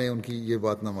عثمان نے ان کی یہ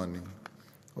بات نہ مانی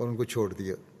اور ان کو چھوڑ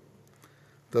دیا.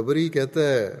 طبری کہتا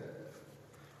ہے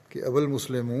کہ ابل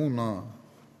مسلمون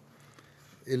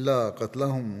الا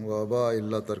قتلہم و ابا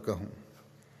الا ترکہم،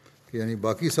 کہ یعنی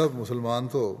باقی سب مسلمان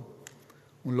تو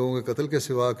ان لوگوں کے قتل کے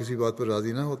سوا کسی بات پر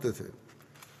راضی نہ ہوتے تھے،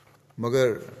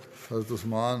 مگر حضرت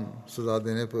عثمان سزا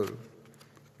دینے پر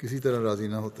کسی طرح راضی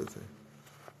نہ ہوتے تھے.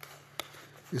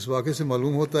 اس واقعے سے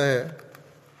معلوم ہوتا ہے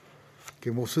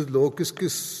کہ مفسد لوگ کس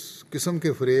کس قسم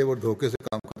کے فریب اور دھوکے سے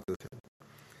کام کرتے تھے.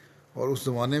 اور اس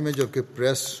زمانے میں جب کہ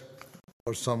پریس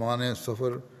اور سامان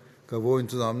سفر کا وہ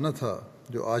انتظام نہ تھا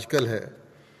جو آج کل ہے،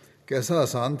 کیسا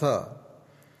آسان تھا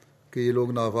کہ یہ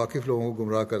لوگ ناواقف لوگوں کو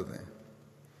گمراہ کر دیں.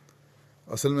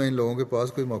 اصل میں ان لوگوں کے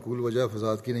پاس کوئی معقول وجہ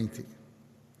فساد کی نہیں تھی،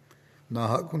 نہ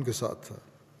حق ان کے ساتھ تھا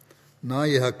نہ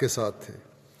یہ حق کے ساتھ تھے.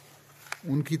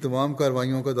 ان کی تمام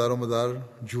کارروائیوں کا دار و مدار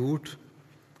جھوٹ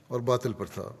اور باطل پر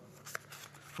تھا،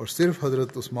 اور صرف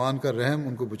حضرت عثمان کا رحم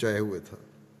ان کو بچائے ہوئے تھا،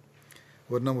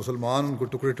 ورنہ مسلمان ان کو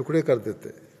ٹکڑے ٹکڑے کر دیتے.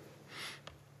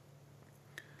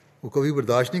 وہ کبھی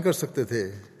برداشت نہیں کر سکتے تھے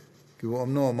کہ وہ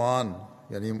امن و امان،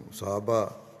 یعنی صحابہ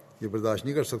یہ برداشت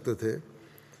نہیں کر سکتے تھے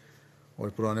اور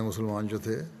پرانے مسلمان جو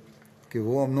تھے کہ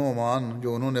وہ امن و امان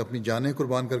جو انہوں نے اپنی جانیں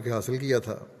قربان کر کے حاصل کیا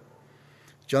تھا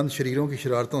چند شریروں کی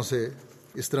شرارتوں سے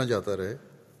اس طرح جاتا رہے.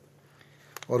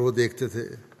 اور وہ دیکھتے تھے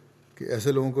کہ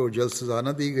ایسے لوگوں کو جلد سزا نہ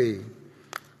دی گئی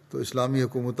تو اسلامی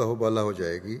حکومت و بالا ہو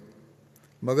جائے گی.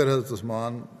 مگر حضرت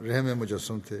عثمان رحم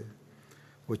مجسم تھے.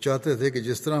 وہ چاہتے تھے کہ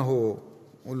جس طرح ہو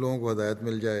ان لوگوں کو ہدایت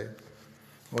مل جائے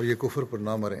اور یہ کفر پر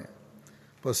نہ مریں.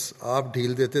 بس آپ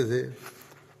ڈھیل دیتے تھے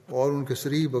اور ان کے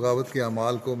صریح بغاوت کے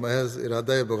اعمال کو محض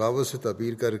ارادہ بغاوت سے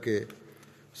تعبیر کر کے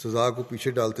سزا کو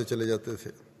پیچھے ڈالتے چلے جاتے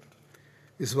تھے.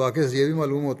 اس واقعے سے یہ بھی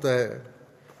معلوم ہوتا ہے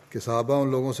کہ صحابہ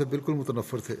ان لوگوں سے بالکل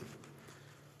متنفر تھے،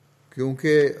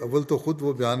 کیونکہ اول تو خود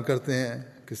وہ بیان کرتے ہیں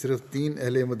کہ صرف 3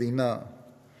 اہل مدینہ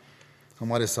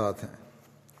ہمارے ساتھ ہیں،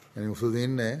 یعنی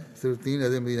مفسدین نے صرف 3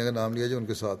 اہل مدینہ کا نام لیا جو ان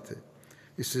کے ساتھ تھے،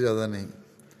 اس سے زیادہ نہیں.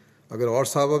 اگر اور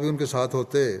صحابہ بھی ان کے ساتھ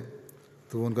ہوتے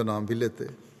تو وہ ان کا نام بھی لیتے.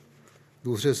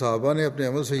 دوسرے صحابہ نے اپنے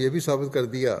عمل سے یہ بھی ثابت کر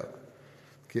دیا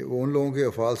کہ وہ ان لوگوں کے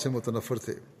افعال سے متنفر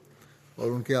تھے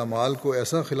اور ان کے اعمال کو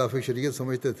ایسا خلاف شریعت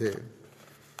سمجھتے تھے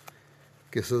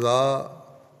کہ سزا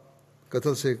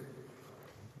قتل سے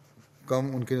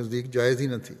کم ان کے نزدیک جائز ہی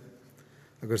نہ تھی.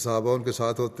 اگر صحابہ ان کے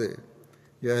ساتھ ہوتے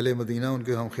یا اہل مدینہ ان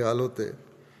کے ہم خیال ہوتے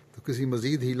تو کسی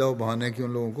مزید ہیلا و بہانے کی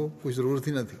ان لوگوں کو کچھ ضرورت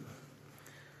ہی نہ تھی.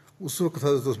 اس وقت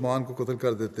حضرت عثمان کو قتل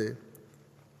کر دیتے،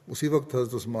 اسی وقت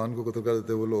حضرت عثمان کو قتل کر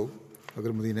دیتے وہ لوگ،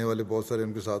 اگر مدینہ والے بہت سارے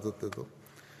ان کے ساتھ ہوتے تو،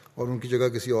 اور ان کی جگہ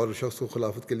کسی اور شخص کو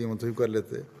خلافت کے لیے منتخب کر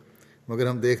لیتے. مگر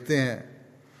ہم دیکھتے ہیں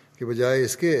کہ بجائے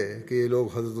اس کے کہ یہ لوگ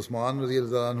حضرت عثمان رضی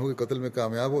اللہ عنہ کے قتل میں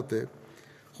کامیاب ہوتے،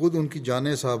 خود ان کی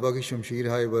جانیں صحابہ کی شمشیر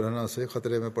ہائے برہنہ سے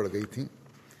خطرے میں پڑ گئی تھیں.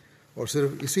 اور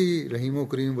صرف اسی رحیم و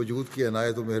کریم وجود کی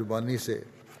عنایت و مہربانی سے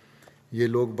یہ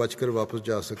لوگ بچ کر واپس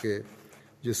جا سکے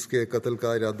جس کے قتل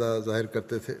کا ارادہ ظاہر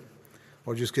کرتے تھے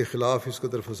اور جس کے خلاف اس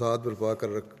قدر فساد برپا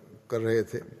کر رہے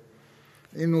تھے.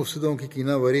 ان مفسدوں کی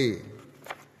کینہ وری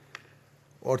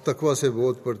اور تقوی سے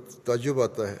بودھ پر تعجب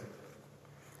آتا ہے.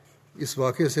 اس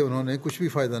واقعے سے انہوں نے کچھ بھی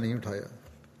فائدہ نہیں اٹھایا.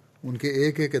 ان کے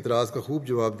ایک ایک اعتراض کا خوب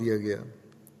جواب دیا گیا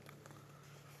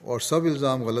اور سب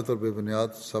الزام غلط اور بے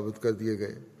بنیاد ثابت کر دیے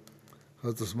گئے.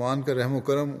 حضرت عثمان کا رحم و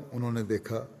کرم انہوں نے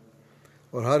دیکھا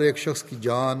اور ہر ایک شخص کی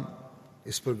جان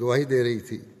اس پر گواہی دے رہی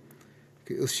تھی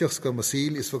کہ اس شخص کا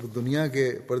مثیل اس وقت دنیا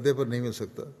کے پردے پر نہیں مل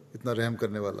سکتا، اتنا رحم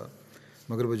کرنے والا.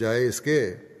 مگر بجائے اس کے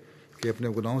کہ اپنے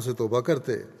گناہوں سے توبہ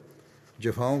کرتے،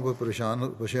 جفاؤں پر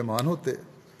پشیمان ہوتے،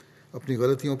 اپنی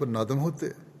غلطیوں پر نادم ہوتے،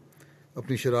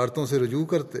 اپنی شرارتوں سے رجوع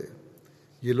کرتے،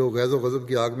 یہ لوگ غیظ و غضب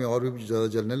کی آگ میں اور بھی زیادہ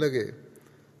جلنے لگے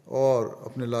اور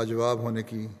اپنے لاجواب ہونے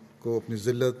کو اپنی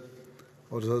ذلت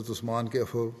اور حضرت عثمان کے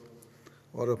عفو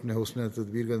اور اپنے حسن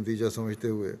تدبیر کا نتیجہ سمجھتے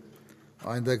ہوئے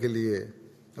آئندہ کے لیے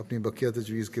اپنی بقیہ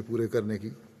تجویز کے پورے کرنے کی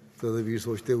تدبیر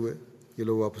سوچتے ہوئے یہ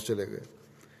لوگ واپس چلے گئے.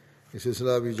 یہ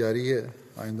سلسلہ ابھی جاری ہے،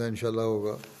 آئندہ انشاءاللہ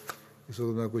ہوگا. اس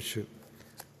وقت میں کچھ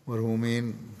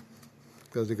مرحومین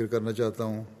کا ذکر کرنا چاہتا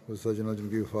ہوں، جن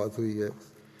کی وفات ہوئی ہے.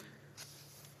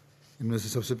 ان میں سے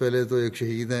سب سے پہلے تو ایک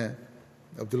شہید ہیں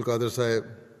عبد القادر صاحب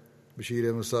بشیر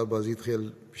احمد صاحب بازید خیل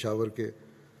پشاور کے.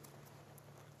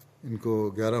 ان کو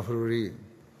 11 فروری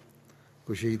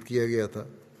کو شہید کیا گیا تھا.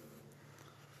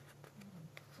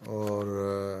 اور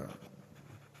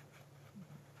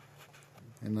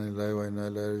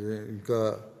ان کا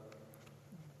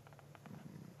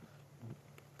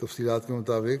تفصیلات کے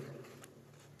مطابق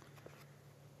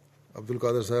عبد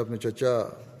القادر صاحب اپنے چچا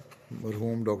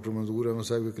مرحوم ڈاکٹر منظور احمد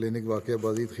صاحب کے کلینک واقع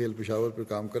بازید خیل پشاور پر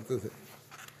کام کرتے تھے.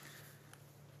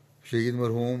 شہید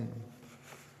مرحوم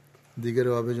دیگر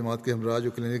رواب جماعت کے ہمراہ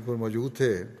جو کلینک پر موجود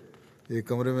تھے ایک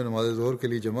کمرے میں نماز ظہر کے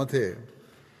لیے جمع تھے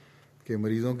کہ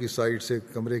مریضوں کی سائڈ سے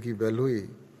کمرے کی بیل ہوئی،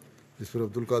 جس پر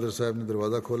عبد القادر صاحب نے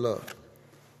دروازہ کھولا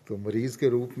تو مریض کے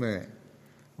روپ میں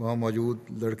وہاں موجود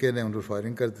لڑکے نے ان پر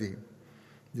فائرنگ کر دی،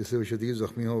 جس سے وہ شدید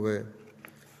زخمی ہو گئے.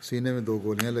 سینے میں 2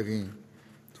 گولیاں لگیں.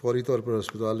 فوری طور پر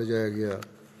ہسپتال لے جایا گیا،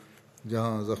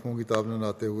 جہاں زخموں کی تاب نہ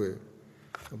لاتے ہوئے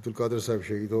عبد القادر صاحب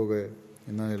شہید ہو گئے.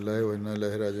 انا للہ و انا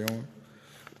الیہ راجعون.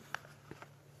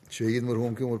 شہید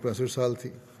مرحوم کی عمر 65 سال تھی.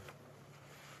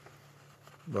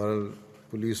 بہرحال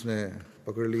پولیس نے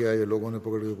پکڑ لیا، یا لوگوں نے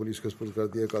پکڑ کے پولیس کے سپرد کر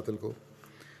دیا قاتل کو.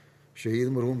 شہید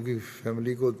مرحوم کی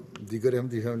فیملی کو دیگر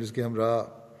احمدی فیملیز کے ہمراہ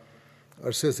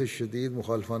عرصے سے شدید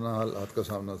مخالفانہ حالات کا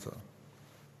سامنا تھا.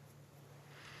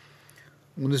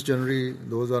 19 جنوری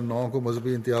 2009 کو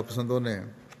مذہبی انتہا پسندوں نے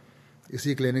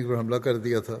اسی کلینک پر حملہ کر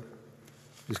دیا تھا،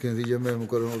 جس کے نتیجے میں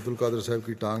مکرم عبد القادر صاحب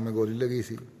کی ٹانگ میں گولی لگی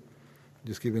تھی،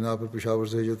 جس کی بنا پر پشاور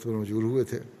سے ہجرت پر مجبور ہوئے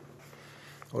تھے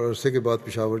اور عرصے کے بعد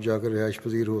پشاور جا کر رہائش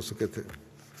پذیر ہو سکے تھے.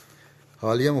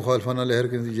 حالیہ مخالفانہ لہر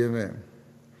کے نتیجے میں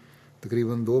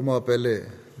تقریباً 2 ماہ پہلے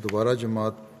دوبارہ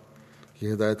جماعت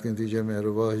کی ہدایت کے نتیجے میں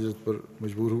روہ ہجرت پر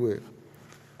مجبور ہوئے.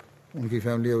 ان کی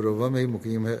فیملی اب روہ میں ہی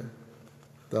مقیم ہے،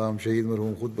 تاہم شہید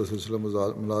مرحوم خود بسلسلہ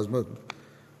ملازمت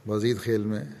بازید خیل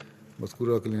میں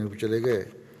مذکورہ کلینک پر چلے گئے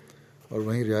اور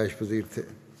وہیں رہائش پذیر تھے.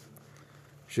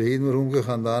 شہید مرحوم کے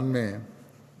خاندان میں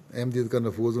احمدیت کا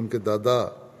نفوذ ان کے دادا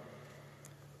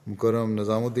مکرم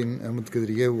نظام الدین احمد کے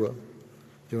ذریعے ہوا،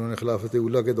 جنہوں نے خلافت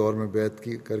اولیٰ کے دور میں بیعت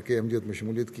کر کے احمدیت میں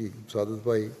شمولیت کی سعادت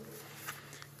پائی.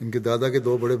 ان کے دادا کے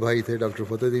 2 بڑے بھائی تھے، ڈاکٹر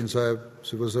فتح الدین صاحب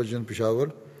سول سرجن پشاور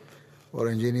اور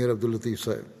انجینئر عبداللطیف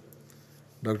صاحب.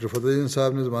 ڈاکٹر فتح الدین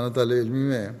صاحب نے زمانہ طالب علمی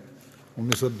میں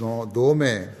 1902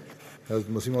 میں حضرت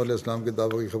مسیح علیہ السلام کے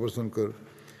دعوی کی خبر سن کر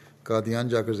قادیان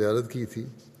جا کر زیارت کی تھی.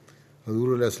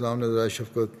 حضور علیہ السلام نے ذرائع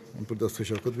شفقت ان پر دست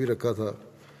شفقت بھی رکھا تھا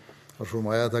اور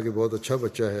فرمایا تھا کہ بہت اچھا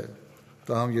بچہ ہے،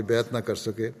 تاہم یہ بیعت نہ کر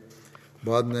سکے.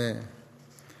 بعد میں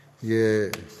یہ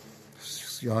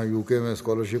یہاں UK میں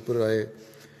اسکالرشپ پر آئے،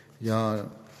 یہاں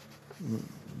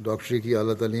ڈاکٹری کی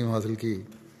اعلیٰ تعلیم حاصل کی.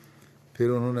 پھر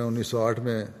انہوں نے 1908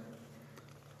 میں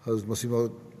حضرت مسیح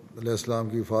علیہ السلام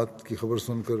کی وفات کی خبر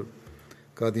سن کر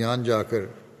قادیان جا کر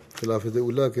خلافت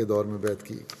اولیٰ کے دور میں بیعت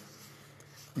کی.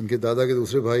 ان کے دادا کے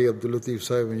دوسرے بھائی عبداللطیف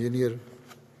صاحب انجینئر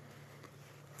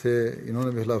تھے، انہوں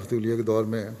نے بھی خلافت اولیاء کے دور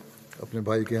میں اپنے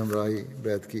بھائی کے ہمراہی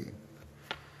بیعت کی.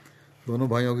 دونوں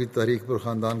بھائیوں کی تحریک پر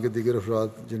خاندان کے دیگر افراد،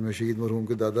 جن میں شہید مرحوم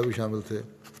کے دادا بھی شامل تھے،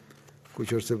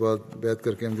 کچھ عرصے بعد بیعت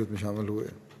کر کے احمدیت میں شامل ہوئے.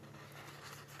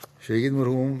 شہید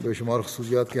مرحوم بے شمار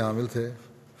خصوصیات کے حامل تھے.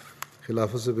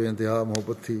 خلافت سے بے انتہا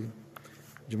محبت تھی،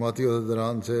 جماعتی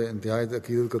عہدیداران سے انتہائی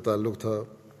عقیدت کا تعلق تھا،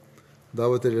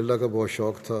 دعوت اللہ کا بہت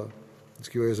شوق تھا، جس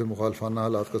کی وجہ سے مخالفانہ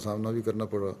حالات کا سامنا بھی کرنا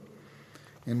پڑا.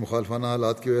 ان مخالفانہ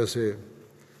حالات کی وجہ سے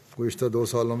گزشتہ 2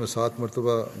 سالوں میں 7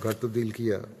 مرتبہ گھر تبدیل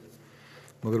کیا،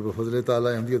 مگر بفضل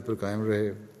تعالیٰ احمدیت پر قائم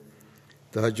رہے.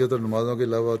 تہجد اور نمازوں کے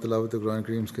علاوہ تلاوت قرآن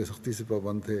کریم کے سختی سے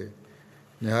پابند تھے،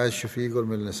 نہایت شفیق اور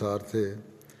ملنسار تھے،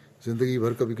 زندگی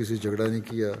بھر کبھی کسی سے جھگڑا نہیں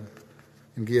کیا.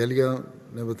 ان کی اہلیہ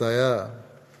نے بتایا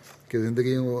کہ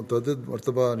زندگی میں متعدد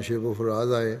مرتبہ نشیب و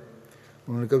فراز آئے،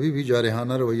 انہوں نے کبھی بھی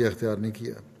جارحانہ رویہ اختیار نہیں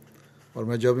کیا، اور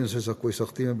میں جب ان سے کوئی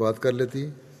سختی میں بات کر لیتی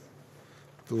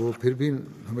تو وہ پھر بھی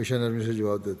ہمیشہ نرمی سے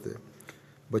جواب دیتے.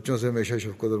 بچوں سے ہمیشہ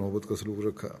شفقت اور محبت کا سلوک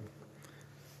رکھا.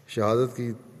 شہادت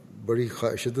کی بڑی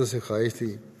شدت سے خواہش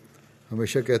تھی.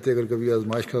 ہمیشہ کہتے اگر کبھی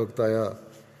آزمائش کا وقت آیا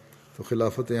تو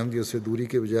خلافت احمدیت سے دوری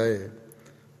کے بجائے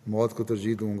موت کو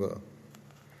ترجیح دوں گا.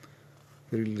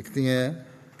 پھر لکھتی ہیں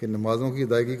کہ نمازوں کی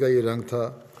ادائیگی کا یہ رنگ تھا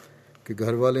کہ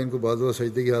گھر والے ان کو بعض وقت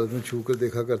سجدے کی حالت میں چھو کر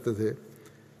دیکھا کرتے تھے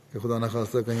کہ خدا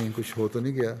نخواستہ کہیں کچھ ہو تو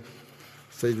نہیں گیا،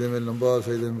 سجدے میں لمبا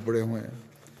سجدے میں پڑے ہوئے ہیں.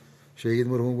 شہید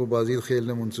مرحوم کو بازید خیل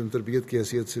نے منصم تربیت کی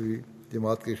حیثیت سے بھی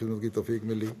جماعت کی خدمت کی توفیق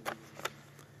ملی.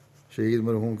 شہید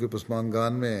مرحوم کے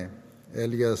پسماندگان میں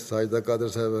اہلیہ ساجدہ قادر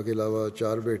صاحبہ کے علاوہ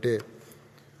 4 بیٹے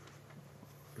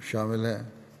شامل ہیں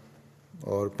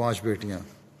اور 5 بیٹیاں.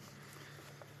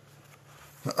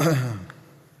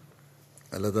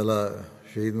 اللہ تعالیٰ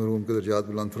شہید مرحوم کے درجات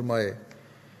بلند فرمائے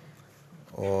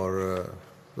اور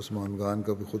عثمان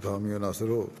کا بھی خود حامی و ناصر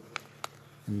ہو،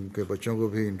 ان کے بچوں کو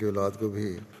بھی، ان کے اولاد کو بھی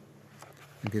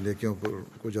ان کی نیکیوں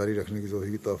کو جاری رکھنے کی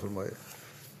توفیق عطا فرمائے۔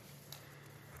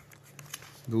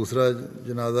 دوسرا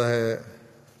جنازہ ہے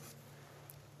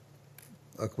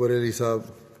اکبر علی صاحب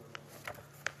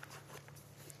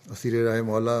اسیر راہ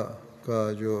مولا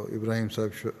کا، جو ابراہیم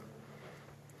صاحب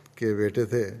کے بیٹے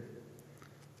تھے،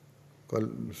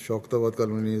 شوکت آباد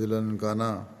کالونی ضلع ننکانہ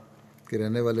کے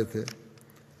رہنے والے تھے۔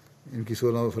 ان کی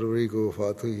 16 فروری کو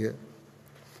وفات ہوئی ہے۔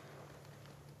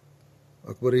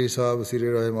 اکبر علی صاحب اسیر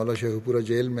راہ مولا شیخ پورہ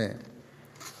جیل میں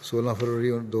 16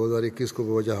 فروری 2021 کو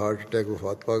بوجہ ہارٹ اٹیک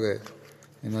وفات پا گئے۔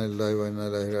 انا للہ و انا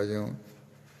الیہ راجعون۔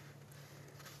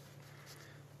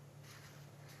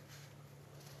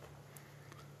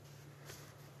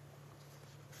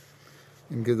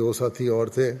 ان کے 2 ساتھی اور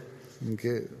تھے، ان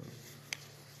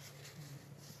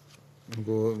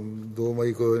کو 2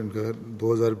 مئی کو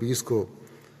 2020 کو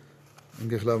ان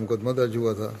کے خلاف مقدمہ درج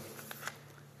ہوا تھا،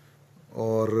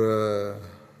 اور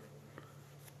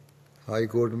ہائی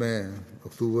کورٹ میں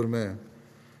اکتوبر میں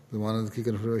ضمانت کی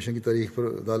کنفرمیشن کی تاریخ پر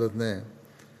عدالت نے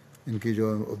ان کی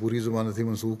جو عبوری ضمانت تھی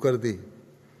منسوخ کر دی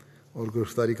اور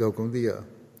گرفتاری کا حکم دیا۔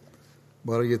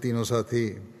 بہرحال یہ تینوں ساتھی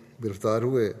گرفتار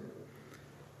ہوئے۔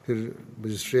 پھر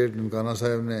مجسٹریٹ ننکانہ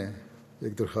صاحب نے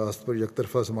ایک درخواست پر یک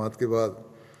طرفہ سماعت کے بعد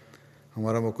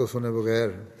ہمارا موقف سنے بغیر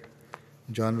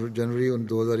جنوری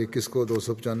 2021 کو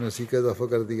 295 کا اضافہ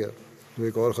کر دیا، جو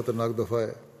ایک اور خطرناک دفعہ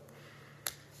ہے۔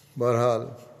 بہرحال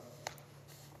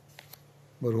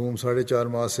مرحوم 4.5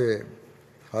 ماہ سے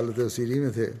حالت اسیری میں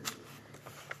تھے۔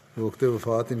 وقت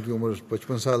وفات ان کی عمر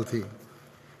 55 سال تھی۔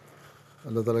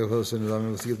 اللہ تعالیٰ کے فضل سے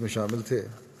نظام وصیت میں شامل تھے۔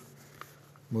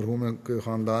 مرحوم کے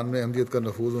خاندان میں احمدیت کا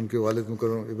نفوذ ان کے والد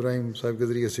مکرم ابراہیم صاحب کے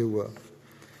ذریعے سے ہوا،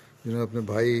 جنہوں نے اپنے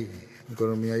بھائی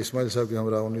مکرم میاں اسماعیل صاحب کے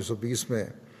ہمراہ 1920 میں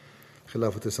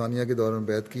خلافت ثانیہ کے دوران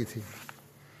بیعت کی تھی۔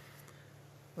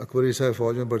 اکبر علی صاحب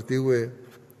فوج میں بھرتی ہوئے،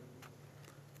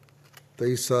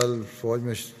 23 سال فوج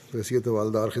میں حیثیت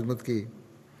والدار خدمت کی،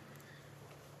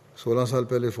 16 سال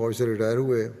پہلے فوج سے ریٹائر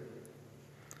ہوئے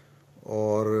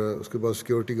اور اس کے بعد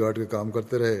سیکیورٹی گارڈ کا کام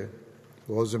کرتے رہے۔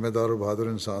 بہت ذمہ دار اور بہادر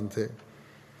انسان تھے۔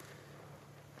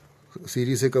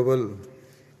 سیری سے قبل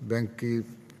بینک کی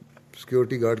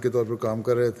سیکیورٹی گارڈ کے طور پر کام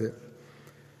کر رہے تھے۔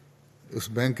 اس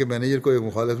بینک کے مینیجر کو ایک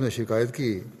مخالف نے شکایت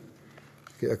کی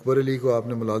کہ اکبر علی کو آپ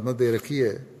نے ملازمت دے رکھی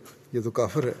ہے، یہ تو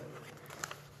کافر ہے۔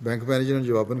 بینک مینیجر نے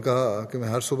جواباً کہا کہ میں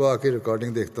ہر صبح آ کے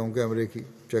ریکارڈنگ دیکھتا ہوں، کیمرے کی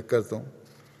چیک کرتا ہوں،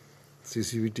 سی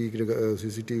سی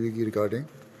ٹی وی کی ریکارڈنگ۔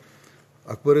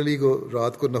 اکبر علی کو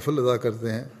رات کو نفل ادا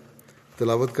کرتے ہیں،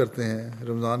 تلاوت کرتے ہیں،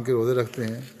 رمضان کے روزے رکھتے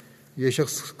ہیں، یہ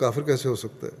شخص کافر کیسے ہو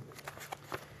سکتا ہے؟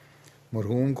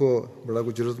 مرحوم کو بڑا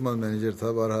کچھ ضرورت مند مینیجر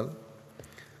تھا۔ بہرحال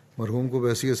مرحوم کو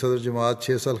بحیثیت صدر جماعت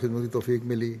 6 سال خدمت کی توفیق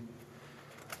ملی۔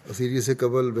 اسیری سے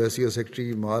قبل بحیثیت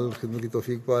سیکرٹری مال خدمت کی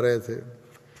توفیق پا رہے تھے۔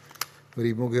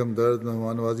 غریبوں کے ہمدرد،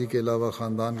 مہمان نوازی کے علاوہ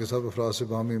خاندان کے سب افراد سے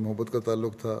باہمی محبت کا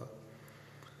تعلق تھا۔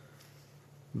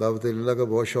 دعوت اللہ کا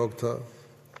بہت شوق تھا،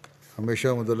 ہمیشہ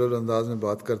مدلل انداز میں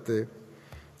بات کرتے،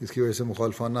 جس کی وجہ سے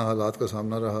مخالفانہ حالات کا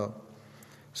سامنا رہا۔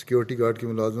 سیکیورٹی گارڈ کی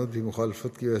ملازمت بھی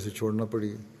مخالفت کی وجہ سے چھوڑنا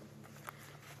پڑی۔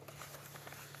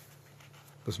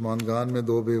 عثمان میں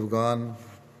 2 بیوگان،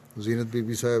 زینت بی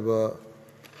بی صاحبہ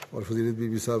اور فضیلت بی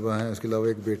بی صاحبہ ہیں۔ اس کے علاوہ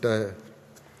ایک بیٹا ہے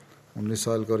 19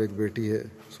 سال کا اور ایک بیٹی ہے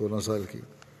 16 سال کی۔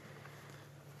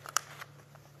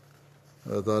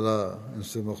 اللہ تعالیٰ ان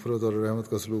سے مغفرت اور رحمت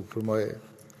کا سلوک فرمائے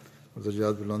اور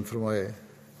درجات بلند فرمائے۔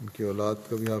 ان کی اولاد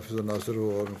کا بھی حافظ و ناصر ہو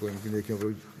اور ان کو ان کی نیکیوں پر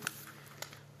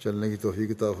چلنے کی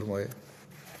توفیق عطا فرمائے۔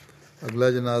 اگلا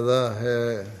جنازہ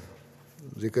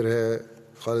ذکر ہے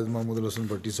خالد محمود الحسن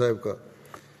بھٹی صاحب کا،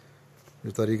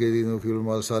 جو تاریخ جدید وکیل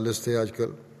المال ثالث تھے آج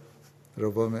کل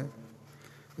ربا میں۔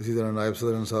 اسی طرح نائب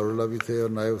صدر انصار اللہ بھی تھے اور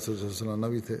نائب صدر سلانہ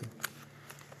بھی تھے۔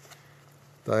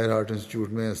 طاہر ہارٹ انسٹیٹیوٹ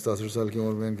میں 67 سال کی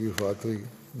عمر میں ان کی وفات ہوئی۔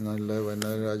 انا للہ و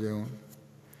انا الیہ راجعون۔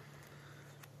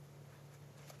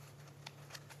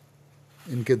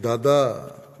 ان کے دادا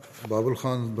بابل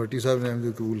خان بھٹی صاحب نے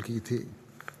احمدیت قبول کی تھی،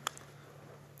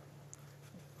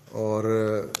 اور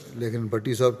لیکن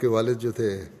بھٹی صاحب کے والد جو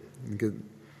تھے، ان کے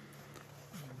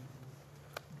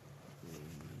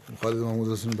خالد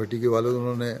محمود حسن بھٹی کے والد،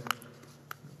 انہوں نے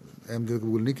احمدیت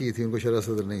قبول نہیں کی تھی، ان کو شرح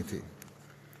صدر نہیں تھی۔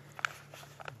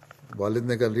 والد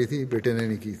نے کر لی تھی، بیٹے نے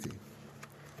نہیں کی تھی۔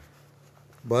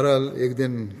 بہرحال ایک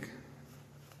دن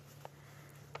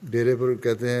ڈیرے پر،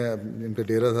 کہتے ہیں ان کا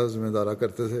ڈیرا تھا، ذمہ دارا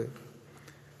کرتے تھے،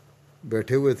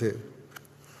 بیٹھے ہوئے تھے،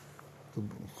 تو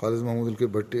خالد محمود کے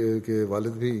بھٹی کے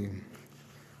والد بھی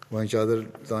وہیں چادر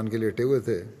تان کے لیٹے ہوئے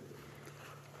تھے۔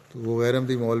 تو وہ غیر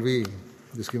احمدی مولوی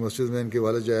جس کی مسجد میں ان کے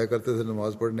والد جایا کرتے تھے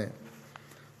نماز پڑھنے،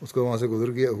 اس کو وہاں سے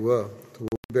گزر گیا ہوا تو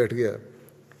وہ بیٹھ گیا۔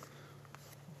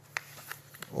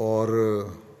 اور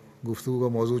گفتگو کا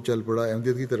موضوع چل پڑا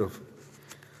احمدیت کی طرف.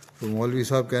 تو مولوی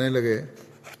صاحب کہنے لگے،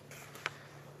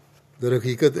 در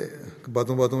حقیقت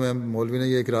باتوں باتوں میں مولوی نے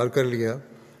یہ اقرار کر لیا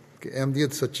کہ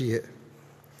احمدیت سچی ہے.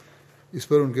 اس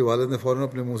پر ان کے والد نے فوراً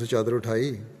اپنے منہ سے چادر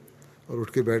اٹھائی اور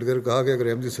اٹھ کے بیٹھ کر کہا کہ اگر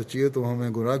احمدیت سچی ہے تو ہمیں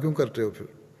گمراہ کیوں کرتے ہو پھر؟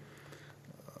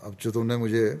 اب جو تم نے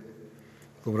مجھے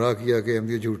گمراہ کیا کہ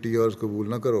احمدیت جھوٹی ہے اور اس کو قبول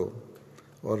نہ کرو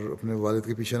اور اپنے والد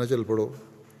کے پیچھے نہ چل پڑو.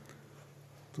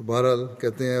 تو بہرحال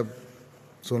کہتے ہیں اب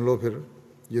سن لو پھر،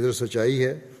 جدھر سچائی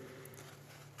ہے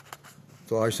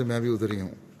تو آج سے میں بھی ادھر ہی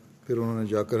ہوں. پھر انہوں نے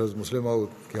جا کر حضرت مسلم موعود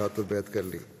کے ہاتھ پر بیعت کر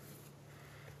لی.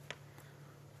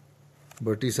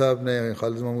 بھٹی صاحب نے،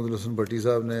 خالد محمود الحسن بھٹی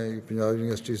صاحب نے پنجاب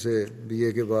یونیورسٹی سے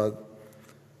BA کے بعد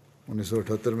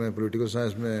 1978 میں پولیٹیکل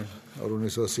سائنس میں اور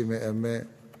 1980 میں MA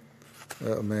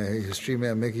میں ہسٹری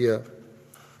میں MA کیا.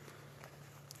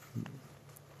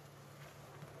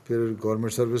 پھر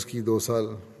گورنمنٹ سروس کی 2 سال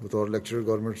بطور لیکچرر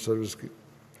گورنمنٹ سروس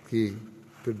کی.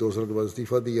 پھر 2 سال کے بعد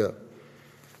استعفیٰ دیا.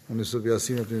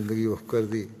 1982 میں اپنی زندگی وقف کر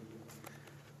دی.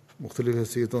 مختلف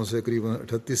حیثیتوں سے قریب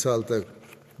 38 سال تک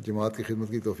جماعت کی خدمت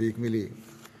کی توفیق ملی.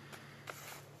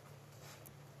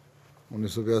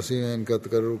 1982 میں ان کا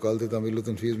تقرر وکالت تعمیل و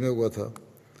تنفیذ میں ہوا تھا.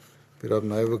 پھر آپ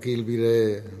نائب وکیل بھی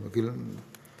رہے،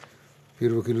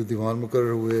 پھر وکیل الدیوان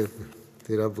مقرر ہوئے.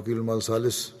 پھر آپ وکیل المال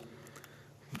ثالث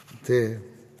تھے.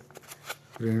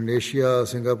 پھر Indonesia,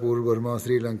 Singapore, Burma,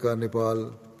 Sri Lanka, Nepal,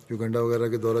 Uganda وغیرہ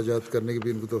کے دورہ جات کرنے کی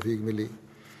بھی ان کو توفیق ملی.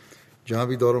 جہاں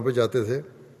بھی دوروں پہ جاتے تھے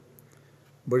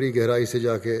بڑی گہرائی سے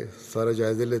جا کے سارے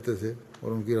جائزے لیتے تھے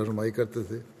اور ان کی رہنمائی کرتے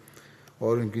تھے.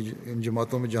 اور ان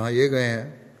جماعتوں میں جہاں یہ گئے ہیں،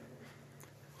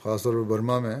 خاص طور پر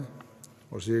برما میں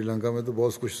اور سری لنکا میں، تو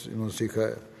بہت کچھ انہوں نے سیکھا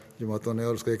ہے جماعتوں نے،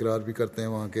 اور اس کا اقرار بھی کرتے ہیں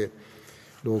وہاں کے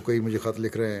لوگ. کئی مجھے خط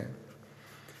لکھ رہے ہیں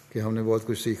کہ ہم نے بہت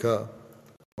کچھ سیکھا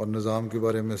اور نظام کے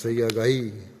بارے میں صحیح آگاہی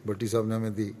بھٹی صاحب نے ہمیں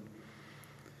دی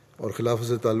اور خلافت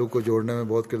سے تعلق کو جوڑنے میں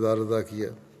بہت کردار ادا کیا.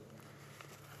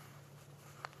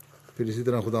 پھر اسی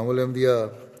طرح خدام الاحمدیہ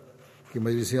کی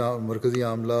مجلسی مرکزی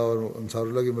عاملہ اور انصار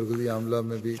اللہ کی مرکزی عاملہ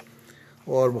میں بھی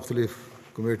اور مختلف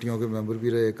کمیٹیوں کے ممبر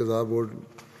بھی رہے، قضاء بورڈ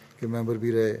کے ممبر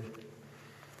بھی رہے.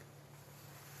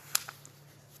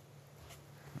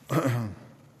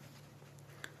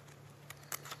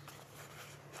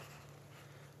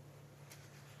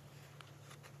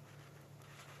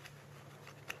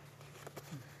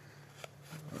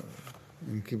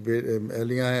 ان کی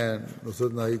اہلیاں ہیں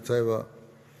نصرت ناہید صاحبہ،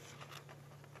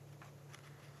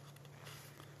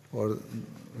 اور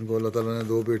ان کو اللہ تعالیٰ نے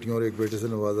 2 بیٹیوں اور 1 بیٹے سے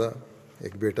نوازا.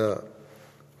 ایک بیٹا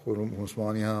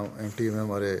عثمان یہاں MT میں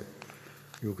ہمارے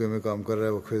UK میں کام کر رہا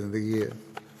ہے، وقف زندگی ہے.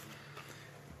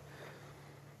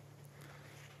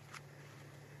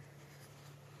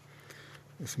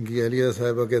 اس کی اہلیہ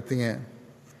صاحبہ کہتی ہیں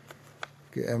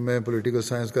کہ MA پولیٹیکل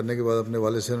سائنس کرنے کے بعد اپنے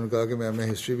والد سے انہوں نے کہا کہ میں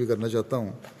MA ہسٹری بھی کرنا چاہتا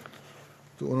ہوں.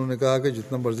 تو انہوں نے کہا کہ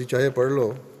جتنا مرضی چاہے پڑھ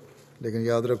لو، لیکن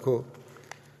یاد رکھو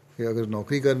کہ اگر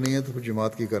نوکری کرنی ہے تو پھر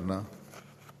جماعت کی کرنا.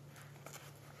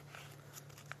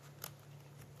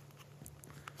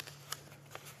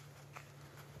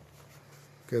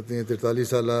 کہتے ہیں 43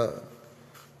 سالہ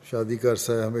شادی کا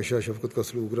عرصہ ہے، ہمیشہ شفقت کا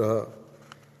سلوک رہا.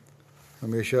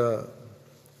 ہمیشہ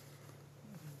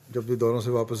جب بھی دوروں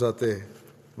سے واپس آتے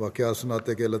واقعات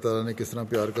سناتے کہ اللہ تعالیٰ نے کس طرح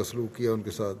پیار کا سلوک کیا ان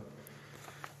کے ساتھ.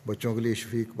 بچوں کے لیے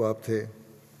شفیق باپ تھے،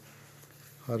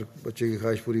 ہر بچے کی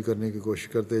خواہش پوری کرنے کی کوشش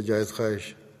کرتے، جائز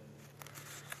خواہش.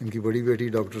 ان کی بڑی بیٹی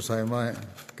ڈاکٹر سائمہ ہیں،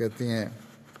 کہتی ہیں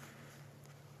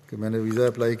کہ میں نے ویزا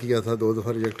اپلائی کیا تھا، 2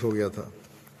 دفعہ ریجیکٹ ہو گیا تھا.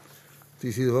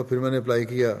 تیسری دفعہ پھر میں نے اپلائی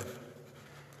کیا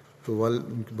تو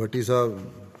بھٹی صاحب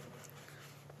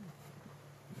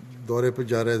دورے پہ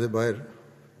جا رہے تھے باہر،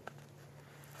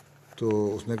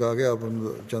 تو اس نے کہا کہ آپ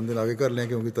چند دن آگے کر لیں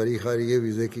کیونکہ تاریخ آ رہی ہے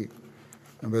ویزے کی،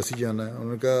 ایمبیسی جانا ہے.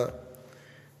 انہوں نے کہا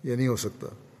یہ نہیں ہو سکتا،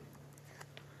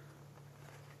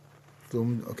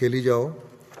 تم اکیلی جاؤ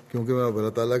کیونکہ میں اللہ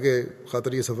تعالیٰ کے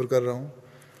خاطر یہ سفر کر رہا ہوں،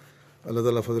 اللہ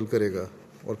تعالیٰ فضل کرے گا.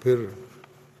 اور پھر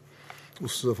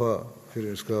اس دفعہ پھر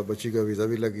اس کا بچی کا ویزا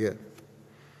بھی لگ گیا.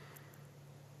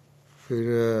 پھر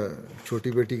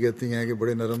چھوٹی بیٹی کہتی ہیں کہ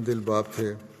بڑے نرم دل باپ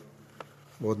تھے،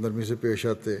 بہت نرمی سے پیش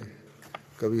آتے،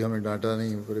 کبھی ہمیں ڈانٹا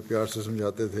نہیں، بڑے پیار سے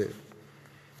سمجھاتے تھے.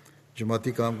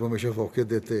 جماعتی کام کو ہمیشہ فوقیت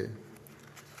دیتے.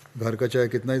 گھر کا چاہے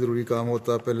کتنا ہی ضروری کام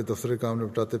ہوتا پہلے دفتر کے کام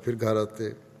نپٹاتے پھر گھر آتے.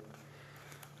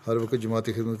 ہر وقت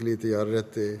جماعتی خدمت کے لیے تیار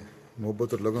رہتے،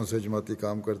 محبت اور لگن سے جماعتی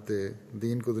کام کرتے،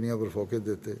 دین کو دنیا پر فوقیت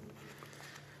دیتے.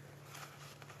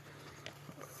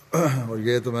 اور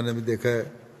یہ تو میں نے بھی دیکھا ہے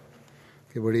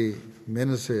کہ بڑی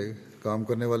محنت سے کام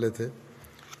کرنے والے تھے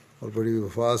اور بڑی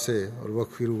وفا سے اور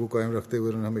وقف کی روح کو قائم رکھتے ہوئے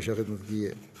انہوں نے ہمیشہ خدمت کی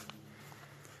ہے.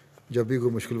 جب بھی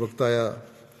کوئی مشکل وقت آیا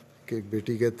کہ ایک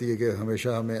بیٹی کہتی ہے کہ ہمیشہ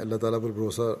ہمیں اللہ تعالیٰ پر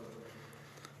بھروسہ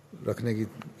رکھنے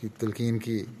کی تلقین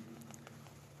کی،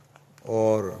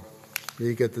 اور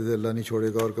یہی کہتے تھے اللہ نہیں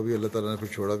چھوڑے گا، اور کبھی اللہ تعالیٰ نے پھر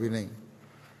چھوڑا بھی نہیں۔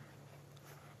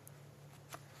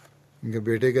 ان کے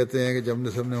بیٹے کہتے ہیں کہ جب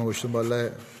نے سب نے ہوش سنبھالا ہے،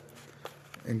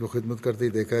 ان کو خدمت کرتے ہی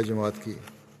دیکھا ہے جماعت کی۔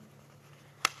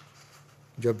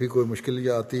 جب بھی کوئی مشکل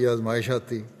آتی یا آزمائش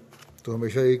آتی تو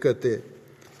ہمیشہ یہی کہتے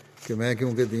کہ میں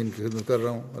کیونکہ دین کی خدمت کر رہا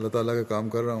ہوں، اللہ تعالیٰ کا کام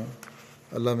کر رہا ہوں،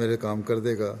 اللہ میرے کام کر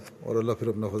دے گا، اور اللہ پھر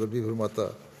اپنا فضل بھی فرماتا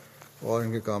اور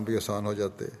ان کے کام بھی آسان ہو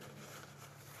جاتے۔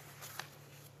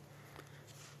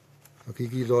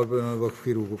 حقیقی طور پر انہوں نے وقف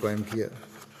کی روح کو قائم کیا۔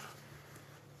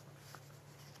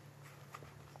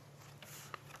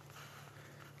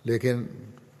 لیکن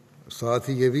ساتھ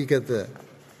ہی یہ بھی کہتا ہے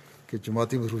کہ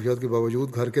جماعتی مصروفیات کے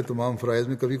باوجود گھر کے تمام فرائض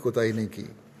میں کبھی کوتاہی نہیں کی،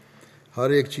 ہر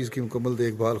ایک چیز کی مکمل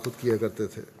دیکھ بھال خود کیا کرتے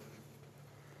تھے۔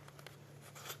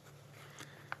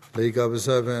 لئی قابل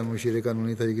صاحب ہیں مشیر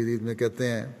قانونی تحریک جدید میں، کہتے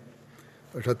ہیں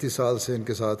 38 سال سے ان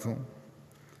کے ساتھ ہوں،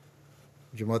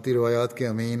 جماعتی روایات کے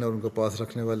امین اور ان کو پاس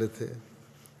رکھنے والے تھے۔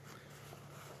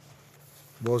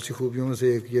 بہت سی خوبیوں میں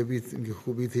سے ایک یہ بھی ان کی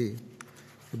خوبی تھی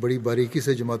کہ بڑی باریکی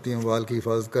سے جماعتی اموال کی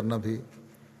حفاظت کرنا بھی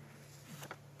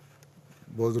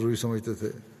بہت ضروری سمجھتے تھے۔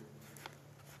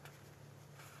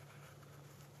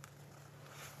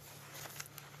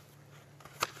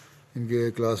 ان کے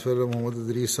کلاس فیلو محمد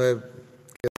ادریس صاحب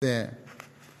کہتے ہیں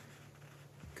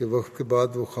کہ وقت کے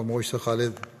بعد وہ خاموش سا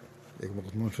خالد ایک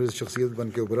منفرد شخصیت بن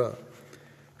کے ابھرا۔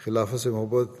 خلافت سے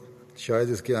محبت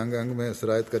شاید اس کے انگ انگ میں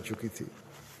سرایت کر چکی تھی۔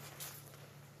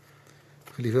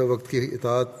 خلیفہ وقت کی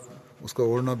اطاعت اس کا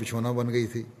اوڑھنا بچھونا بن گئی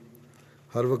تھی۔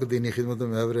 ہر وقت دینی خدمت میں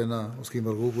محو رہنا اس کی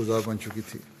مرغوب غذا بن چکی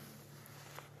تھی۔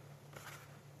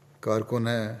 کارکن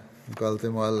ہے وکالت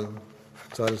مال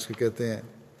چارلس کے کہتے ہیں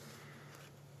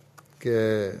کہ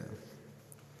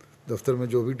دفتر میں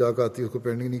جو بھی ڈاک آتی اس کو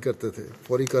پینڈنگ نہیں کرتے تھے،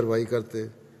 فوری کارروائی کرتے،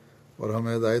 اور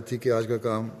ہمیں ہدایت تھی کہ آج کا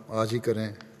کام آج ہی کریں،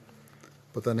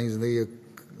 پتہ نہیں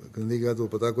زندگی کا تو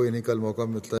پتہ کوئی نہیں، کل موقع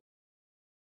ملتا ہے۔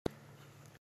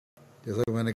 جیسا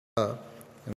کہ میں نے کہا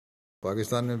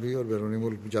پاکستان میں بھی اور بیرونی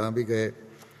ملک جہاں بھی گئے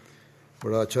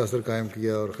بڑا اچھا اثر قائم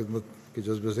کیا اور خدمت کے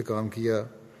جذبے سے کام کیا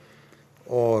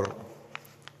اور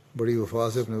بڑی وفا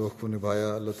سے اپنے وقت کو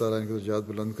نبھایا۔ اللہ تعالیٰ ان کی درجات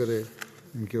بلند کرے،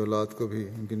 ان کی اولاد کو بھی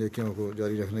ان کی نیکیوں کو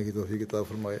جاری رکھنے کی توفیق عطا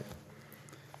فرمائے۔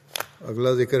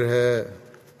 اگلا ذکر ہے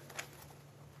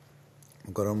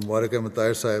مکرم مبارک احمد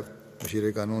طاہر صاحب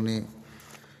مشیر قانونی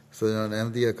سجان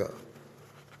احمدیہ کا۔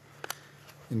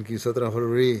 ان کی 17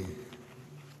 فروری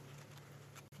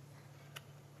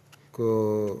کو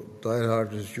طاہر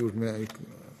ہارٹ انسٹیٹیوٹ میں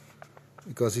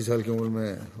 81 سال کی عمر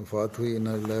میں وفات ہوئی۔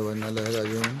 انا للہ و انا الیہ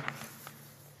راجعون۔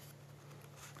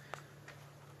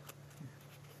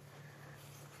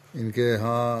 ان کے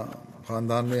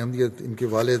خاندان میں احمدیت ان کے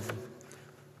والد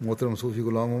محترم صوفی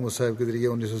غلام محمد صاحب کے ذریعے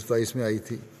 1927 میں آئی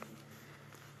تھی۔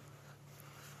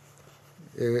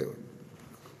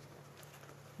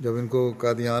 جب ان کو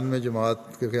قادیان میں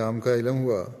جماعت کے قیام کا علم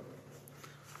ہوا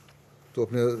تو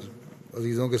اپنے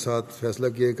عزیزوں کے ساتھ فیصلہ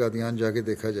کیا کہ قادیان جا کے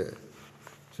دیکھا جائے۔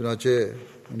 چنانچہ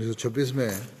 1926 میں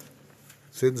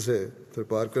سندھ سے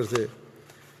پارکر سے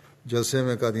جلسے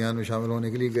میں قادیان میں شامل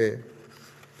ہونے کے لیے گئے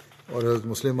اور حضرت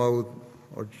مسلم ماؤد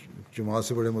اور جماعت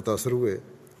سے بڑے متاثر ہوئے،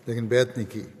 لیکن بیعت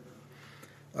نہیں کی۔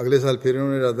 اگلے سال پھر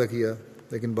انہوں نے ارادہ کیا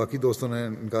لیکن باقی دوستوں نے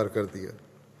انکار کر دیا۔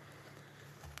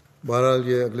 بہرحال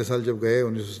یہ اگلے سال جب گئے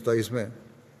 1927 میں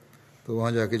تو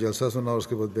وہاں جا کے جلسہ سنا اور اس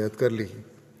کے بعد بیعت کر لی۔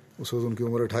 اس وقت ان کی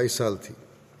عمر 28 سال تھی۔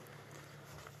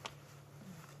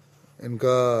 ان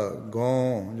کا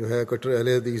گاؤں جو ہے کٹر اہل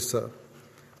حدیث تھا،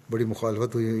 بڑی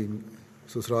مخالفت ہوئی۔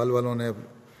 سسرال والوں نے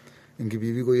ان کی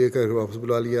بیوی کو یہ کہہ کر واپس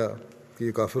بلا لیا کہ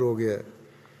یہ کافر ہو گیا ہے،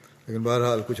 لیکن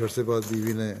بہرحال کچھ عرصے بعد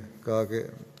بیوی نے کہا کہ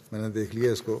میں نے دیکھ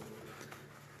لیا اس کو،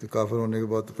 تو کافر ہونے کے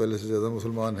بعد تو پہلے سے زیادہ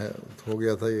مسلمان ہے، ہو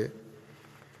گیا تھا یہ،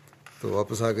 تو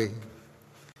واپس آ گئی۔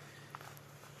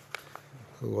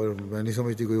 اور میں نہیں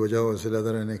سمجھتی کوئی وجہ ہو اسے علیحدہ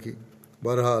رہنے کی۔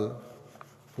 بہرحال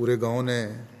پورے گاؤں نے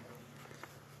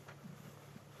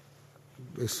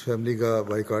اس فیملی کا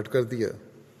بائیکاٹ کر دیا،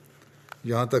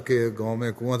 یہاں تک کہ گاؤں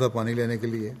میں کنواں تھا پانی لینے کے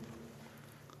لیے،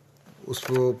 اس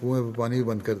کو کنویں پہ پانی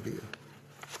بند کر دیا۔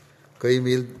 کئی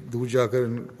میل دور جا کر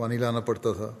پانی لانا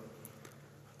پڑتا تھا۔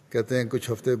 کہتے ہیں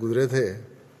کچھ ہفتے گزرے تھے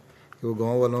کہ وہ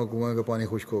گاؤں والوں کو کنویں کا پانی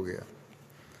خشک ہو گیا،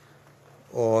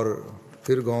 اور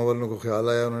پھر گاؤں والوں کو خیال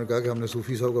آیا، انہوں نے کہا کہ ہم نے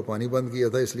صوفی صاحب کا پانی بند کیا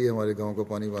تھا اس لیے ہمارے گاؤں کا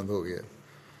پانی بند ہو گیا۔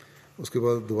 اس کے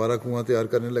بعد دوبارہ کنواں تیار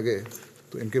کرنے لگے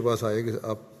تو ان کے پاس آئے کہ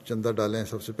آپ چندہ ڈالیں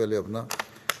سب سے پہلے اپنا،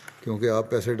 کیونکہ آپ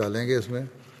پیسے ڈالیں گے اس میں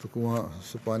تو کنواں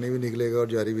سے پانی بھی نکلے گا اور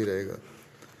جاری بھی رہے گا۔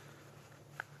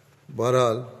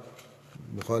 بہرحال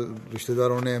رشتہ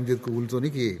داروں نے احمدیت قبول تو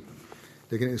نہیں کی،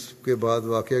 لیکن اس کے بعد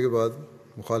واقعہ کے بعد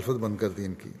مخالفت بند کر دی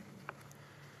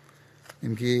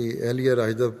ان کی اہلیہ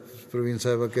راشدہ پروین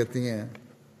صاحبہ کہتی ہیں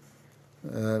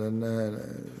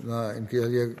ان کی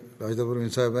اہلیہ راشدہ پروین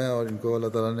صاحب ہیں اور ان کو اللہ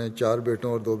تعالیٰ نے 4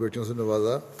 بیٹوں اور 2 بیٹیوں سے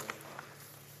نوازا.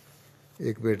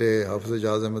 ایک بیٹے حافظ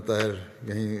اعجاز احمد طاہر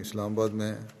یہیں اسلام آباد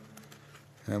میں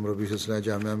ہیں، ربیع سلسلہ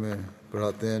جامعہ میں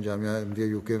پڑھاتے ہیں، جامعہ احمدیہ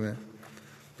یو کے میں.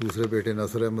 دوسرے بیٹے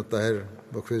ناصر احمد طاہر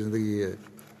وقف زندگی ہے،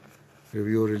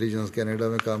 ریویو ریلیجنس کینیڈا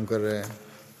میں کام کر رہے ہیں.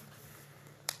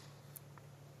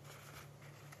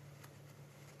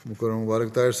 مکرم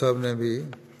مبارک طاہر صاحب نے بھی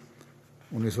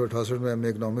 1968 میں ایم اے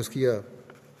اکنامکس کیا،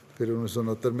 پھر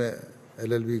 1969 میں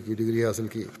LLB کی ڈگری حاصل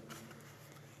کی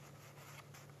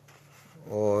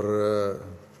اور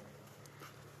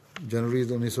جنوری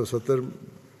 1970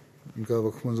 ان کا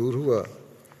وقف منظور ہوا.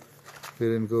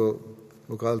 پھر ان کو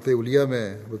وکالت اولیاء میں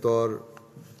بطور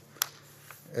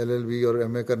LLB اور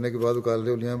ایم اے کرنے کے بعد وکالت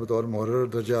اولیاء میں بطور محرر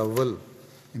درجہ اول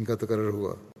ان کا تقرر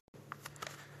ہوا.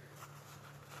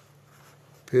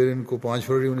 پھر ان کو 5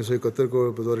 فروری 1971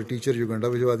 کو بطور ٹیچر یوگنڈا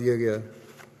بھجوا دیا گیا.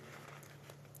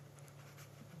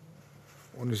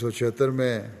 1976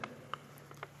 میں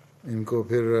ان کو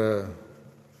پھر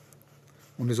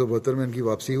 1972 میں ان کی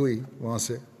واپسی ہوئی وہاں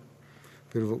سے.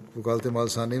 پھر وکالت مال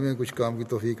ثانی میں کچھ کام کی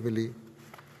توفیق ملی.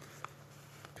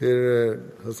 پھر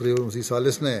حضرت مسیح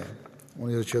ثالث نے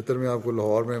 1976 میں آپ کو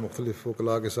لاہور میں مختلف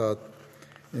وکلاء کے ساتھ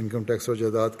انکم ٹیکس اور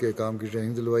جائیداد کے کام کی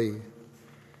ٹریننگ دلوائی.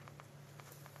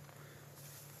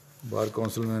 بار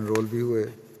کونسل میں انرول بھی ہوئے.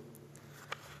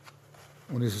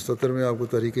 1970 میں آپ کو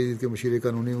تحریک جدید کے مشیر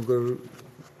قانونی مقرر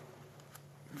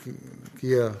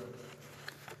کیا.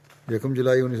 1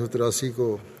 جولائی 1983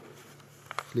 کو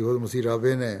خلیفۃ مسیح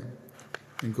رابع نے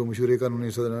ان کو مشیر قانونی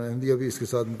صدر احمدیہ بھی اس کے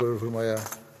ساتھ مقرر فرمایا.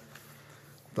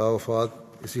 تا وفات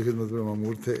اسی خدمت میں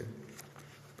مامور تھے.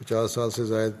 50 سال سے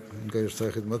زائد ان کا عرصہ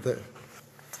خدمت ہے.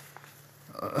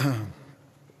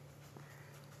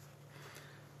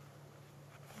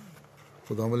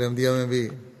 خدام الاحمدیہ میں بھی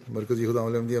مرکزی خدام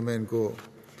الاحمدیہ میں ان کو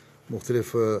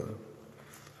مختلف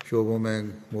شعبوں میں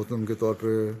محترم کے طور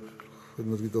پر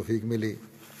خدمت کی توفیق ملی.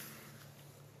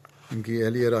 ان کی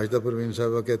اہلیہ راشدہ پروین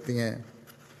صاحبہ کہتی ہیں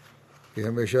کہ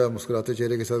ہمیشہ مسکراتے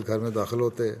چہرے کے ساتھ گھر میں داخل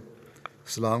ہوتے،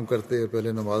 سلام کرتے،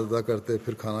 پہلے نماز ادا کرتے،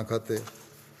 پھر کھانا کھاتے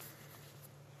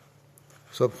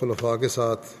سب خلفاء کے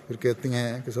ساتھ. پھر کہتی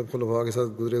ہیں کہ سب خلفاء کے ساتھ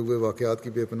گزرے ہوئے واقعات کی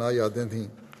بے پناہ یادیں تھیں.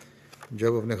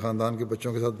 جب اپنے خاندان کے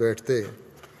بچوں کے ساتھ بیٹھتے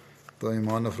تو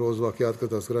ایمان افروز واقعات کا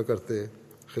تذکرہ کرتے،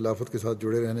 خلافت کے ساتھ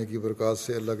جڑے رہنے کی برکات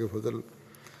سے اللہ کے فضل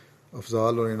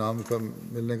افضال اور انعام کا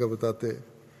ملنے کا بتاتے،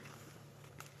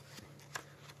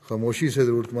 خاموشی سے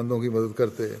ضرورت مندوں کی مدد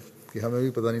کرتے کہ ہمیں بھی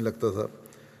پتہ نہیں لگتا تھا،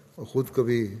 اور خود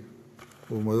کبھی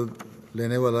وہ مدد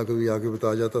لینے والا کبھی آگے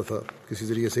بتا جاتا تھا، کسی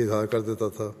ذریعے سے اظہار کر دیتا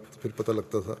تھا، پھر پتہ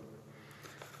لگتا تھا.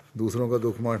 دوسروں کا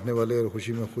دکھ بانٹنے والے اور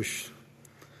خوشی میں خوش،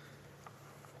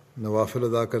 نوافل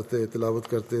ادا کرتے، تلاوت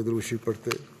کرتے، درود شریف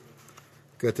پڑھتے.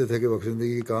 کہتے تھے کہ وقت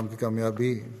زندگی کے کام کی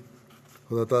کامیابی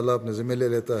خدا تعالیٰ اپنے ذمہ لے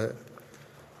لیتا ہے.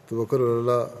 توکل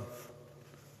اللہ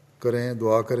کریں،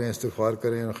 دعا کریں، استغفار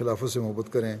کریں اور خلافت سے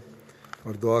محبت کریں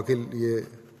اور دعا کے لیے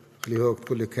خلیفہ وقت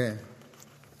کو لکھیں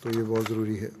تو یہ بہت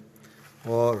ضروری ہے.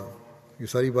 اور یہ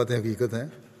ساری باتیں حقیقت ہیں.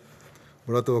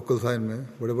 بڑا توکل تھا ان میں.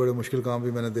 بڑے بڑے مشکل کام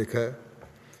بھی میں نے دیکھا ہے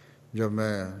جب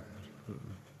میں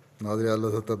ناظر اعلیٰ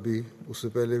تھا، تب بھی، اس سے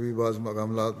پہلے بھی بعض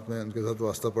معاملات میں ان کے ساتھ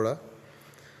واسطہ پڑا.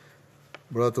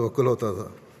 بڑا توکل ہوتا تھا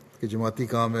کہ جماعتی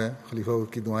کام ہے، خلیفہ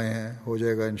وقت کی دعائیں ہیں، ہو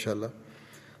جائے گا انشاءاللہ.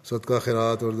 صدقہ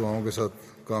خیرات اور دعاؤں کے ساتھ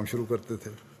کام شروع کرتے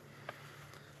تھے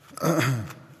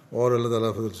اور اللہ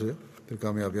تعالیٰ فضل سے پھر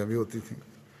کامیابیاں بھی ہوتی تھیں.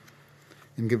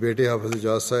 ان کے بیٹے حافظ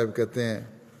اعجاز صاحب کہتے ہیں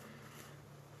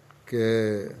کہ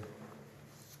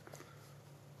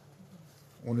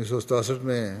 1967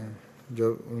 میں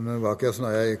جب انہوں نے واقعہ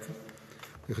سنایا ایک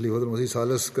کہ خلیفۃ المسیح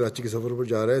ثالث کراچی کے سفر پر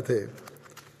جا رہے تھے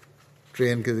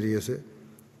ٹرین کے ذریعے سے.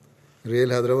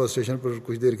 ریل حیدرآباد اسٹیشن پر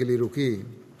کچھ دیر کے لیے رکی.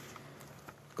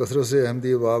 کثرت سے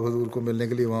احمدی احباب حضور کو ملنے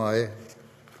کے لیے وہاں آئے.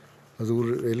 حضور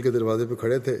ریل کے دروازے پہ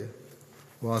کھڑے تھے.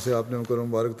 وہاں سے آپ نے مکرم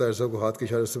مبارک طاہر صاحب کو ہاتھ کی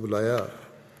اشارے سے بلایا.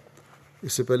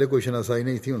 اس سے پہلے کوئی شناسائی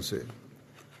نہیں تھی ان سے.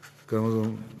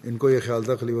 ان کو یہ خیال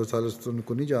تھا خلیفہ ثالث تو ان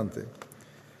کو نہیں جانتے.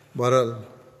 بہرحال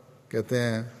کہتے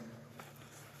ہیں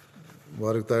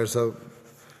مبارک طاہر صاحب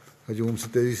ہجوم سے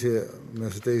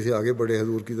تیزی سے آگے بڑھے،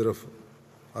 حضور کی طرف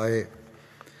آئے.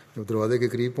 جب دروازے کے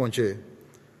قریب پہنچے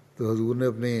تو حضور نے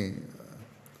اپنی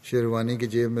شیروانی کی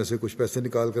جیب میں سے کچھ پیسے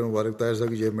نکال کر مبارک طاہر صاحب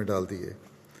کی جیب میں ڈال دیے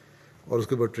اور اس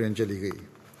کے بعد ٹرین چلی گئی.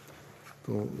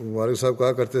 تو مبارک صاحب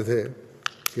کہا کرتے تھے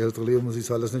کہ حضرت خلیفہ مسیح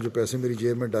ثالث نے جو پیسے میری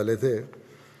جیب میں ڈالے تھے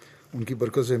ان کی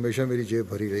برکت سے ہمیشہ میری جیب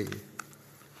بھری رہی.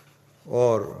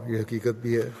 اور یہ حقیقت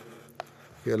بھی ہے.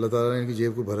 کہ اللہ تعالیٰ نے ان کی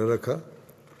جیب کو بھرا رکھا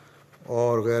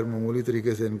اور غیر معمولی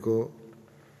طریقے سے ان کو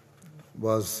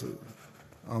بعض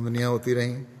آمدنیاں ہوتی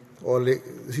رہیں، اور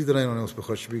اسی طرح انہوں نے اس پہ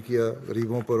خرچ بھی کیا،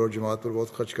 غریبوں پر اور جماعت پر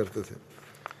بہت خرچ کرتے تھے۔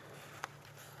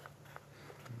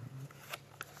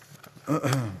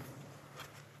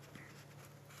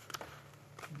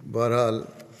 بہرحال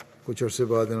کچھ عرصے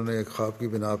بعد انہوں نے ایک خواب کی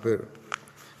بنا پر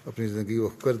اپنی زندگی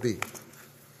وقف کر دی۔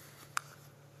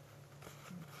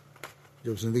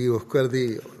 جب زندگی وقف کر دی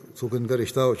تو ان کا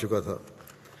رشتہ ہو چکا تھا،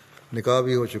 نکاح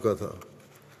بھی ہو چکا تھا،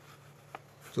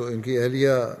 تو ان کی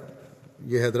اہلیہ،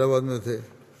 یہ حیدرآباد میں تھے،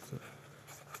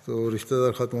 تو رشتہ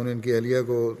دار خاتون ان کی اہلیہ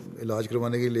کو علاج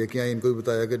کروانے کے لیے لے کے آئیں۔ ان کو بھی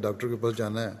بتایا کہ ڈاکٹر کے پاس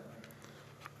جانا ہے۔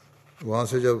 وہاں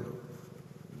سے جب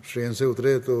ٹرین سے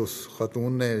اترے تو اس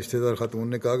خاتون نے، رشتہ دار خاتون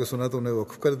نے کہا کہ سنا تو انہیں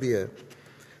وقف کر دیا ہے،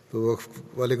 تو وقف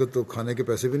والے کو تو کھانے کے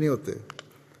پیسے بھی نہیں ہوتے۔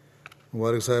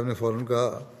 مبارک صاحب نے فوراً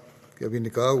کہا کہ ابھی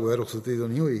نکاح ہوا ہے، رخصتی تو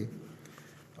نہیں ہوئی،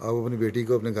 آپ اپنی بیٹی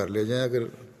کو اپنے گھر لے جائیں اگر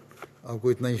آپ کو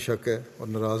اتنا ہی شک ہے، اور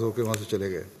ناراض ہو کے وہاں سے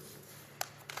چلے گئے۔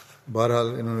 بہرحال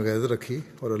انہوں نے غیرت رکھی،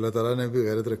 اور اللہ تعالیٰ نے بھی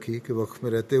غیرت رکھی کہ وقف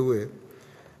میں رہتے ہوئے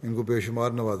ان کو بے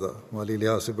شمار نوازا، مالی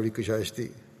لحاظ سے بڑی کشائش تھی۔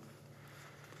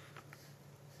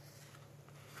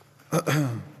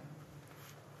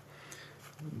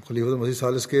 خلیفۃ مسیح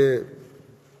ثالث کے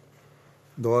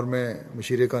دور میں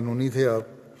مشیر قانونی تھے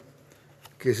آپ۔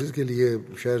 کیسز کے لیے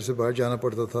شہر سے باہر جانا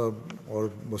پڑتا تھا، اور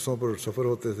بسوں پر سفر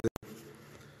ہوتے تھے،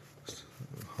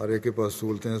 ہر ایک کے پاس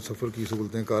سہولتیں، سفر کی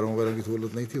سہولتیں، کاروں وغیرہ کی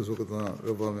سہولت نہیں تھی اس وقت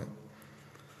ربا میں۔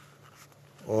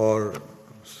 اور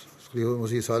خلیفۃ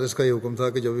مسیح ثالث کا یہ حکم تھا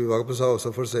کہ جب بھی واپس آؤ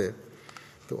سفر سے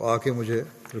تو آ کے مجھے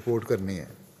رپورٹ کرنی ہے۔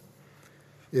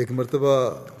 ایک مرتبہ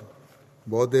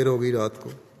بہت دیر ہو گئی رات کو،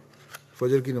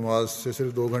 فجر کی نماز سے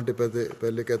صرف 2 گھنٹے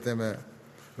پہلے کہتے ہیں میں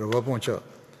روا پہنچا۔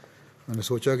 میں نے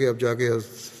سوچا کہ اب جا کے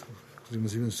حضرت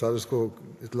مسیح ثالث کو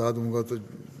اطلاع دوں گا تو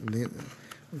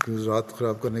رات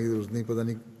خراب کرنے کی ضرورت نہیں، پتہ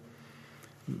نہیں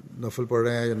نفل پڑھ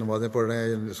رہے ہیں یا نمازیں پڑھ رہے ہیں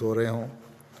یا سو رہے ہوں۔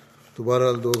 تو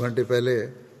بہرحال 2 گھنٹے پہلے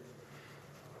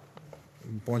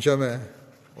پہنچا میں،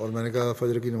 اور میں نے کہا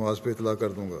فجر کی نماز پہ اطلاع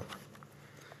کر دوں گا۔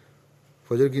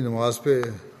 فجر کی نماز پہ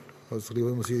حضرت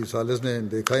خلیفۃ مسیح ثالث نے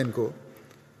دیکھا ان کو،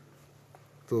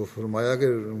 تو فرمایا کہ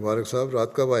مبارک صاحب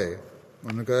رات کب آئے؟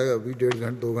 انہوں نے کہا کہ ابھی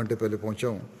 2 گھنٹے پہلے پہنچا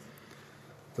ہوں۔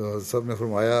 تو حضرت صاحب نے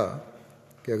فرمایا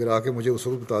کہ اگر آ کے مجھے اس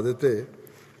وقت بتا دیتے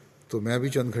تو میں بھی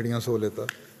چند گھڑیاں سو لیتا،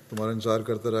 تمہارا انتظار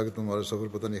کرتا رہا کہ تمہارا سفر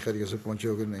پتہ نہیں خیریت سے پہنچے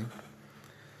ہو کہ نہیں۔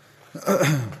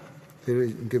 پھر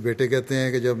ان کے بیٹے کہتے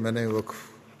ہیں کہ جب میں نے وقف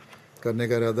کرنے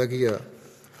کا ارادہ کیا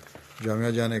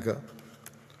جامعہ جانے کا،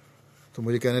 تو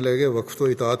مجھے کہنے لگے کہ وقف تو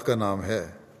اطاعت کا نام ہے،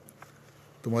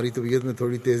 تمہاری طبیعت میں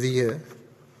تھوڑی تیزی ہے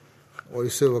اور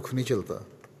اس سے وقف نہیں چلتا،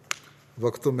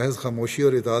 وقف تو محض خاموشی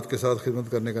اور اطاعت کے ساتھ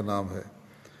خدمت کرنے کا نام ہے،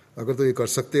 اگر تو یہ کر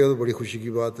سکتے ہو تو بڑی خوشی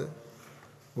کی بات ہے،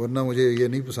 ورنہ مجھے یہ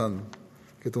نہیں پسند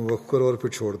کہ تم وقف کرو اور پھر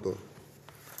چھوڑ دو۔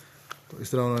 تو اس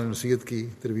طرح انہوں نے نصیحت کی،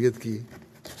 تربیت کی۔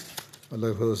 اللہ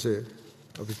کے فضل سے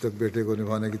ابھی تک بیٹے کو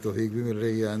نبھانے کی توفیق بھی مل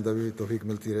رہی ہے، آئندہ بھی توفیق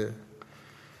ملتی رہے۔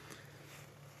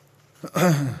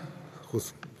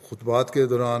 خطبات کے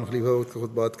دوران، خلیفہ وقت کے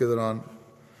خطبات کے دوران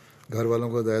گھر والوں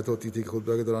کو ہدایت ہوتی تھی کہ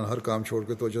خطبہ کے دوران ہر کام چھوڑ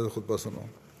کے توجہ سے خطبہ سنو۔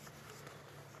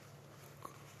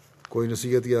 کوئی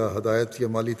نصیحت یا ہدایت یا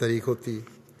مالی تحریک ہوتی،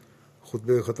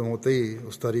 خطبے ختم ہوتے ہی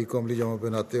اس تحریک کو عملی جامہ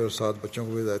پہناتے اور 7 بچوں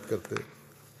کو بھی ہدایت کرتے۔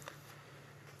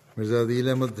 مرزا عدیل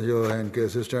احمد جو ہیں ان کے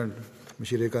اسسٹنٹ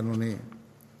مشیر قانونی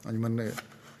انجمن نے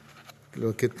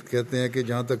کہتے ہیں کہ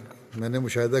جہاں تک میں نے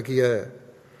مشاہدہ کیا ہے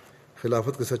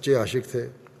خلافت کے سچے عاشق تھے،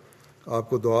 آپ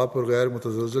کو دعا پر غیر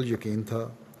متزلزل یقین تھا۔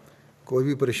 کوئی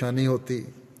بھی پریشانی ہوتی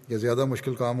یا زیادہ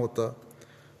مشکل کام ہوتا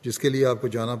جس کے لیے آپ کو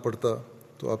جانا پڑتا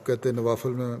تو آپ کہتے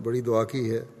نوافل میں بڑی دعا کی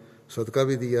ہے، صدقہ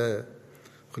بھی دیا ہے۔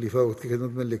 خلیفہ وقت کی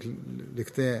خدمت میں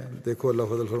لکھتے ہیں دیکھو اللہ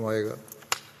فضل فرمائے گا۔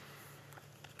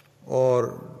 اور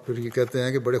پھر یہ کہتے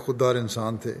ہیں کہ بڑے خوددار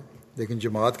انسان تھے، لیکن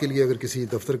جماعت کے لیے اگر کسی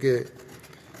دفتر کے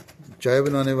چائے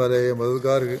بنانے والے یا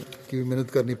مددگار کی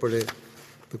محنت کرنی پڑے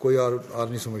تو کوئی آر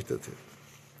نہیں سمجھتے تھے،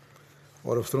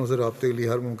 اور افسروں سے رابطے کے لیے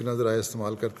ہر ممکنہ ذرائع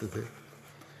استعمال کرتے تھے۔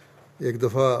 ایک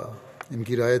دفعہ ان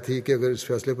کی رائے تھی کہ اگر اس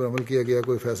فیصلے پر عمل کیا گیا،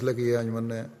 کوئی فیصلہ کیا انجمن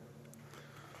نے،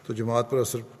 تو جماعت پر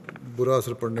برا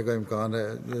اثر پڑنے کا امکان ہے،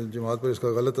 جماعت پر اس کا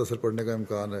غلط اثر پڑنے کا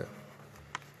امکان ہے۔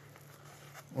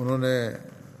 انہوں نے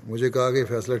مجھے کہا کہ یہ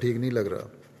فیصلہ ٹھیک نہیں لگ رہا،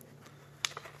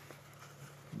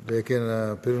 لیکن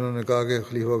پھر انہوں نے کہا کہ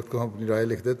خلیفہ وقت کو ہم اپنی رائے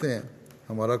لکھ دیتے ہیں،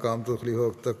 ہمارا کام تو خلیفہ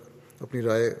وقت تک اپنی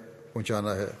رائے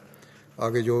پہنچانا ہے،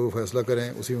 آگے جو وہ فیصلہ کریں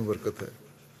اسی میں برکت ہے۔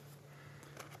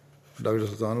 ڈاکٹر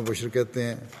سلطان البشر کہتے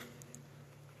ہیں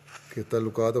کہ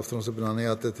تعلقات افسروں سے بنانے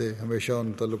آتے تھے، ہمیشہ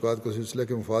ان تعلقات کو سلسلے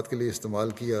کے مفاد کے لیے استعمال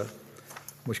کیا،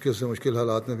 مشکل سے مشکل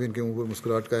حالات میں بھی ان کے منہ پر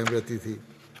مسکراہٹ قائم رہتی تھی۔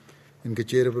 ان کے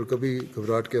چہرے پر کبھی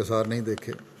گھبراہٹ کے آثار نہیں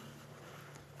دیکھے۔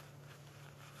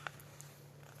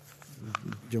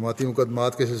 جماعتی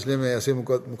مقدمات کے سلسلے میں ایسے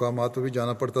مقامات پر بھی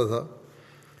جانا پڑتا تھا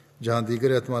جہاں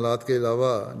دیگر احتمالات کے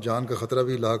علاوہ جان کا خطرہ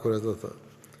بھی لاحق ہو رہتا تھا،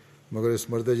 مگر اس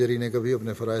مرد جری نے کبھی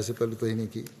اپنے فرائض سے پہلو توہین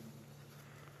نہیں کی۔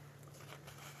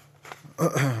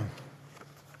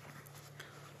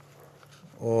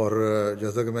 اور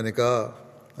جیسا کہ میں نے کہا،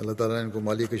 اللہ تعالیٰ نے ان کو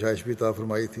مالی کشائش بھی عطا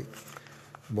فرمائی تھی۔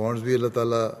 بانڈز بھی اللہ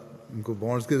تعالیٰ ان کو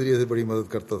بانڈز کے ذریعے سے بڑی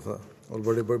مدد کرتا تھا اور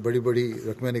بڑی بڑی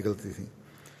رقمیں نکلتی تھیں۔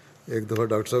 ایک دفعہ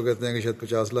ڈاکٹر صاحب کہتے ہیں کہ شاید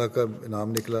 50 لاکھ کا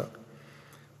انعام نکلا،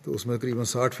 تو اس میں تقریباً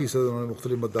 60% انہوں نے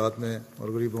مختلف مدات میں اور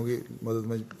غریبوں کی مدد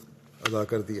میں ادا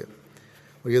کر دیا۔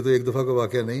 اور یہ تو ایک دفعہ کا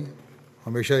واقعہ نہیں،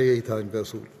 ہمیشہ یہی تھا ان کا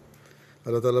اصول۔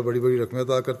 اللہ تعالیٰ بڑی بڑی رقمیں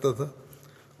عطا کرتا تھا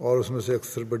اور اس میں سے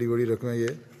اکثر بڑی بڑی رقمیں یہ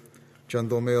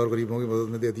چندوں میں اور غریبوں کی مدد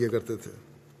میں دے دیا کرتے تھے۔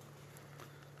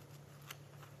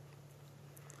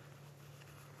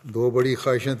 2 بڑی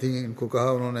خواہشیں تھیں ان کو، کہا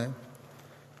انہوں نے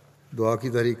دعا کی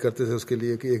تحریک کرتے تھے اس کے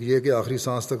لیے کہ ایک یہ کہ آخری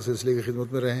سانس تک سلسلے کی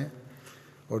خدمت میں رہیں،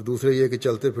 اور دوسرے یہ کہ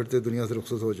چلتے پھرتے دنیا سے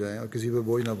رخصت ہو جائیں اور کسی پہ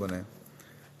بوجھ نہ بنیں۔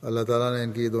 اللہ تعالیٰ نے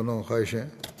ان کی یہ دونوں خواہشیں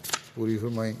پوری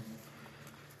فرمائیں۔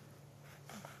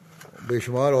 بے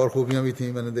شمار اور خوبیاں بھی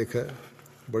تھیں، میں نے دیکھا ہے،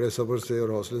 بڑے صبر سے اور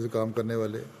حوصلے سے کام کرنے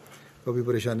والے، کبھی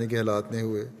پریشانی کے حالات نہیں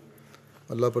ہوئے۔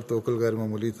 اللہ پر توکل غیر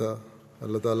معمولی تھا۔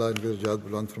 اللہ تعالیٰ ان کے درجات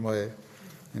بلند فرمائے،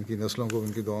 ان کی نسلوں کو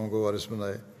ان کی دعاؤں کو وارث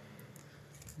بنائے۔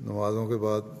 نمازوں کے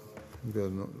بعد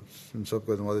ان سب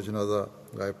کا نماز جنازہ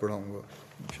غائب پڑھاؤں گا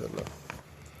انشاءاللہ۔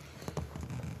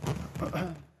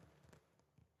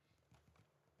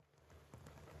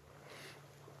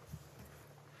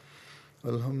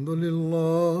 الحمد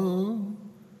للہ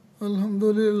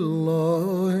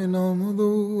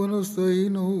نحمده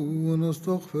ونستعینه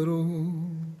ونستغفره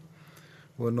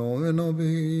ونؤمن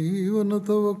به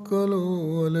ونتوکل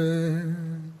علیہ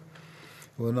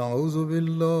ونعوذ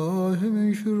باللہ من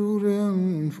شرور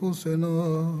انفسنا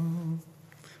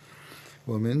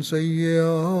ومن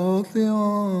سیئات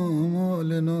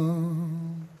اعمالنا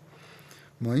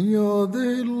من يهده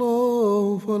الله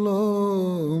فلا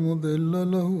مضل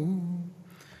له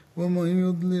ومن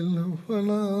يضلل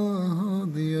فلا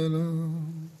هادي له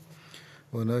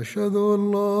ونشهد أن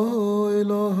لا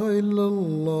إله إلا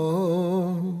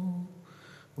الله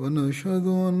ونشهد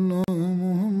أن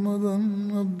محمدا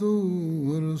عبده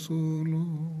ورسوله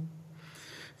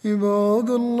عباد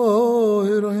الله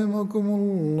رحمكم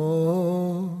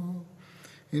الله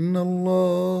إن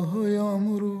الله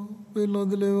يأمر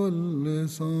بالعدل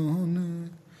والإحسان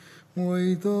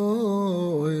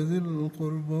وإيتاء ذي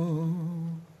القربى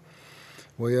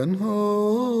وينهى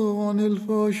عن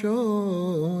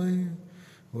الفحشاء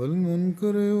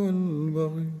والمنكر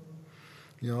والبغي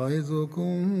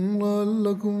يعظكم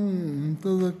لعلكم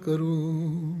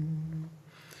تذكرون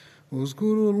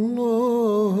اذكروا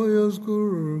الله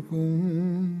يذكركم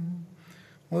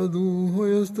وادعوه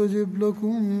يستجب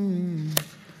لكم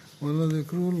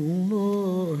ولذكر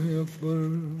الله أكبر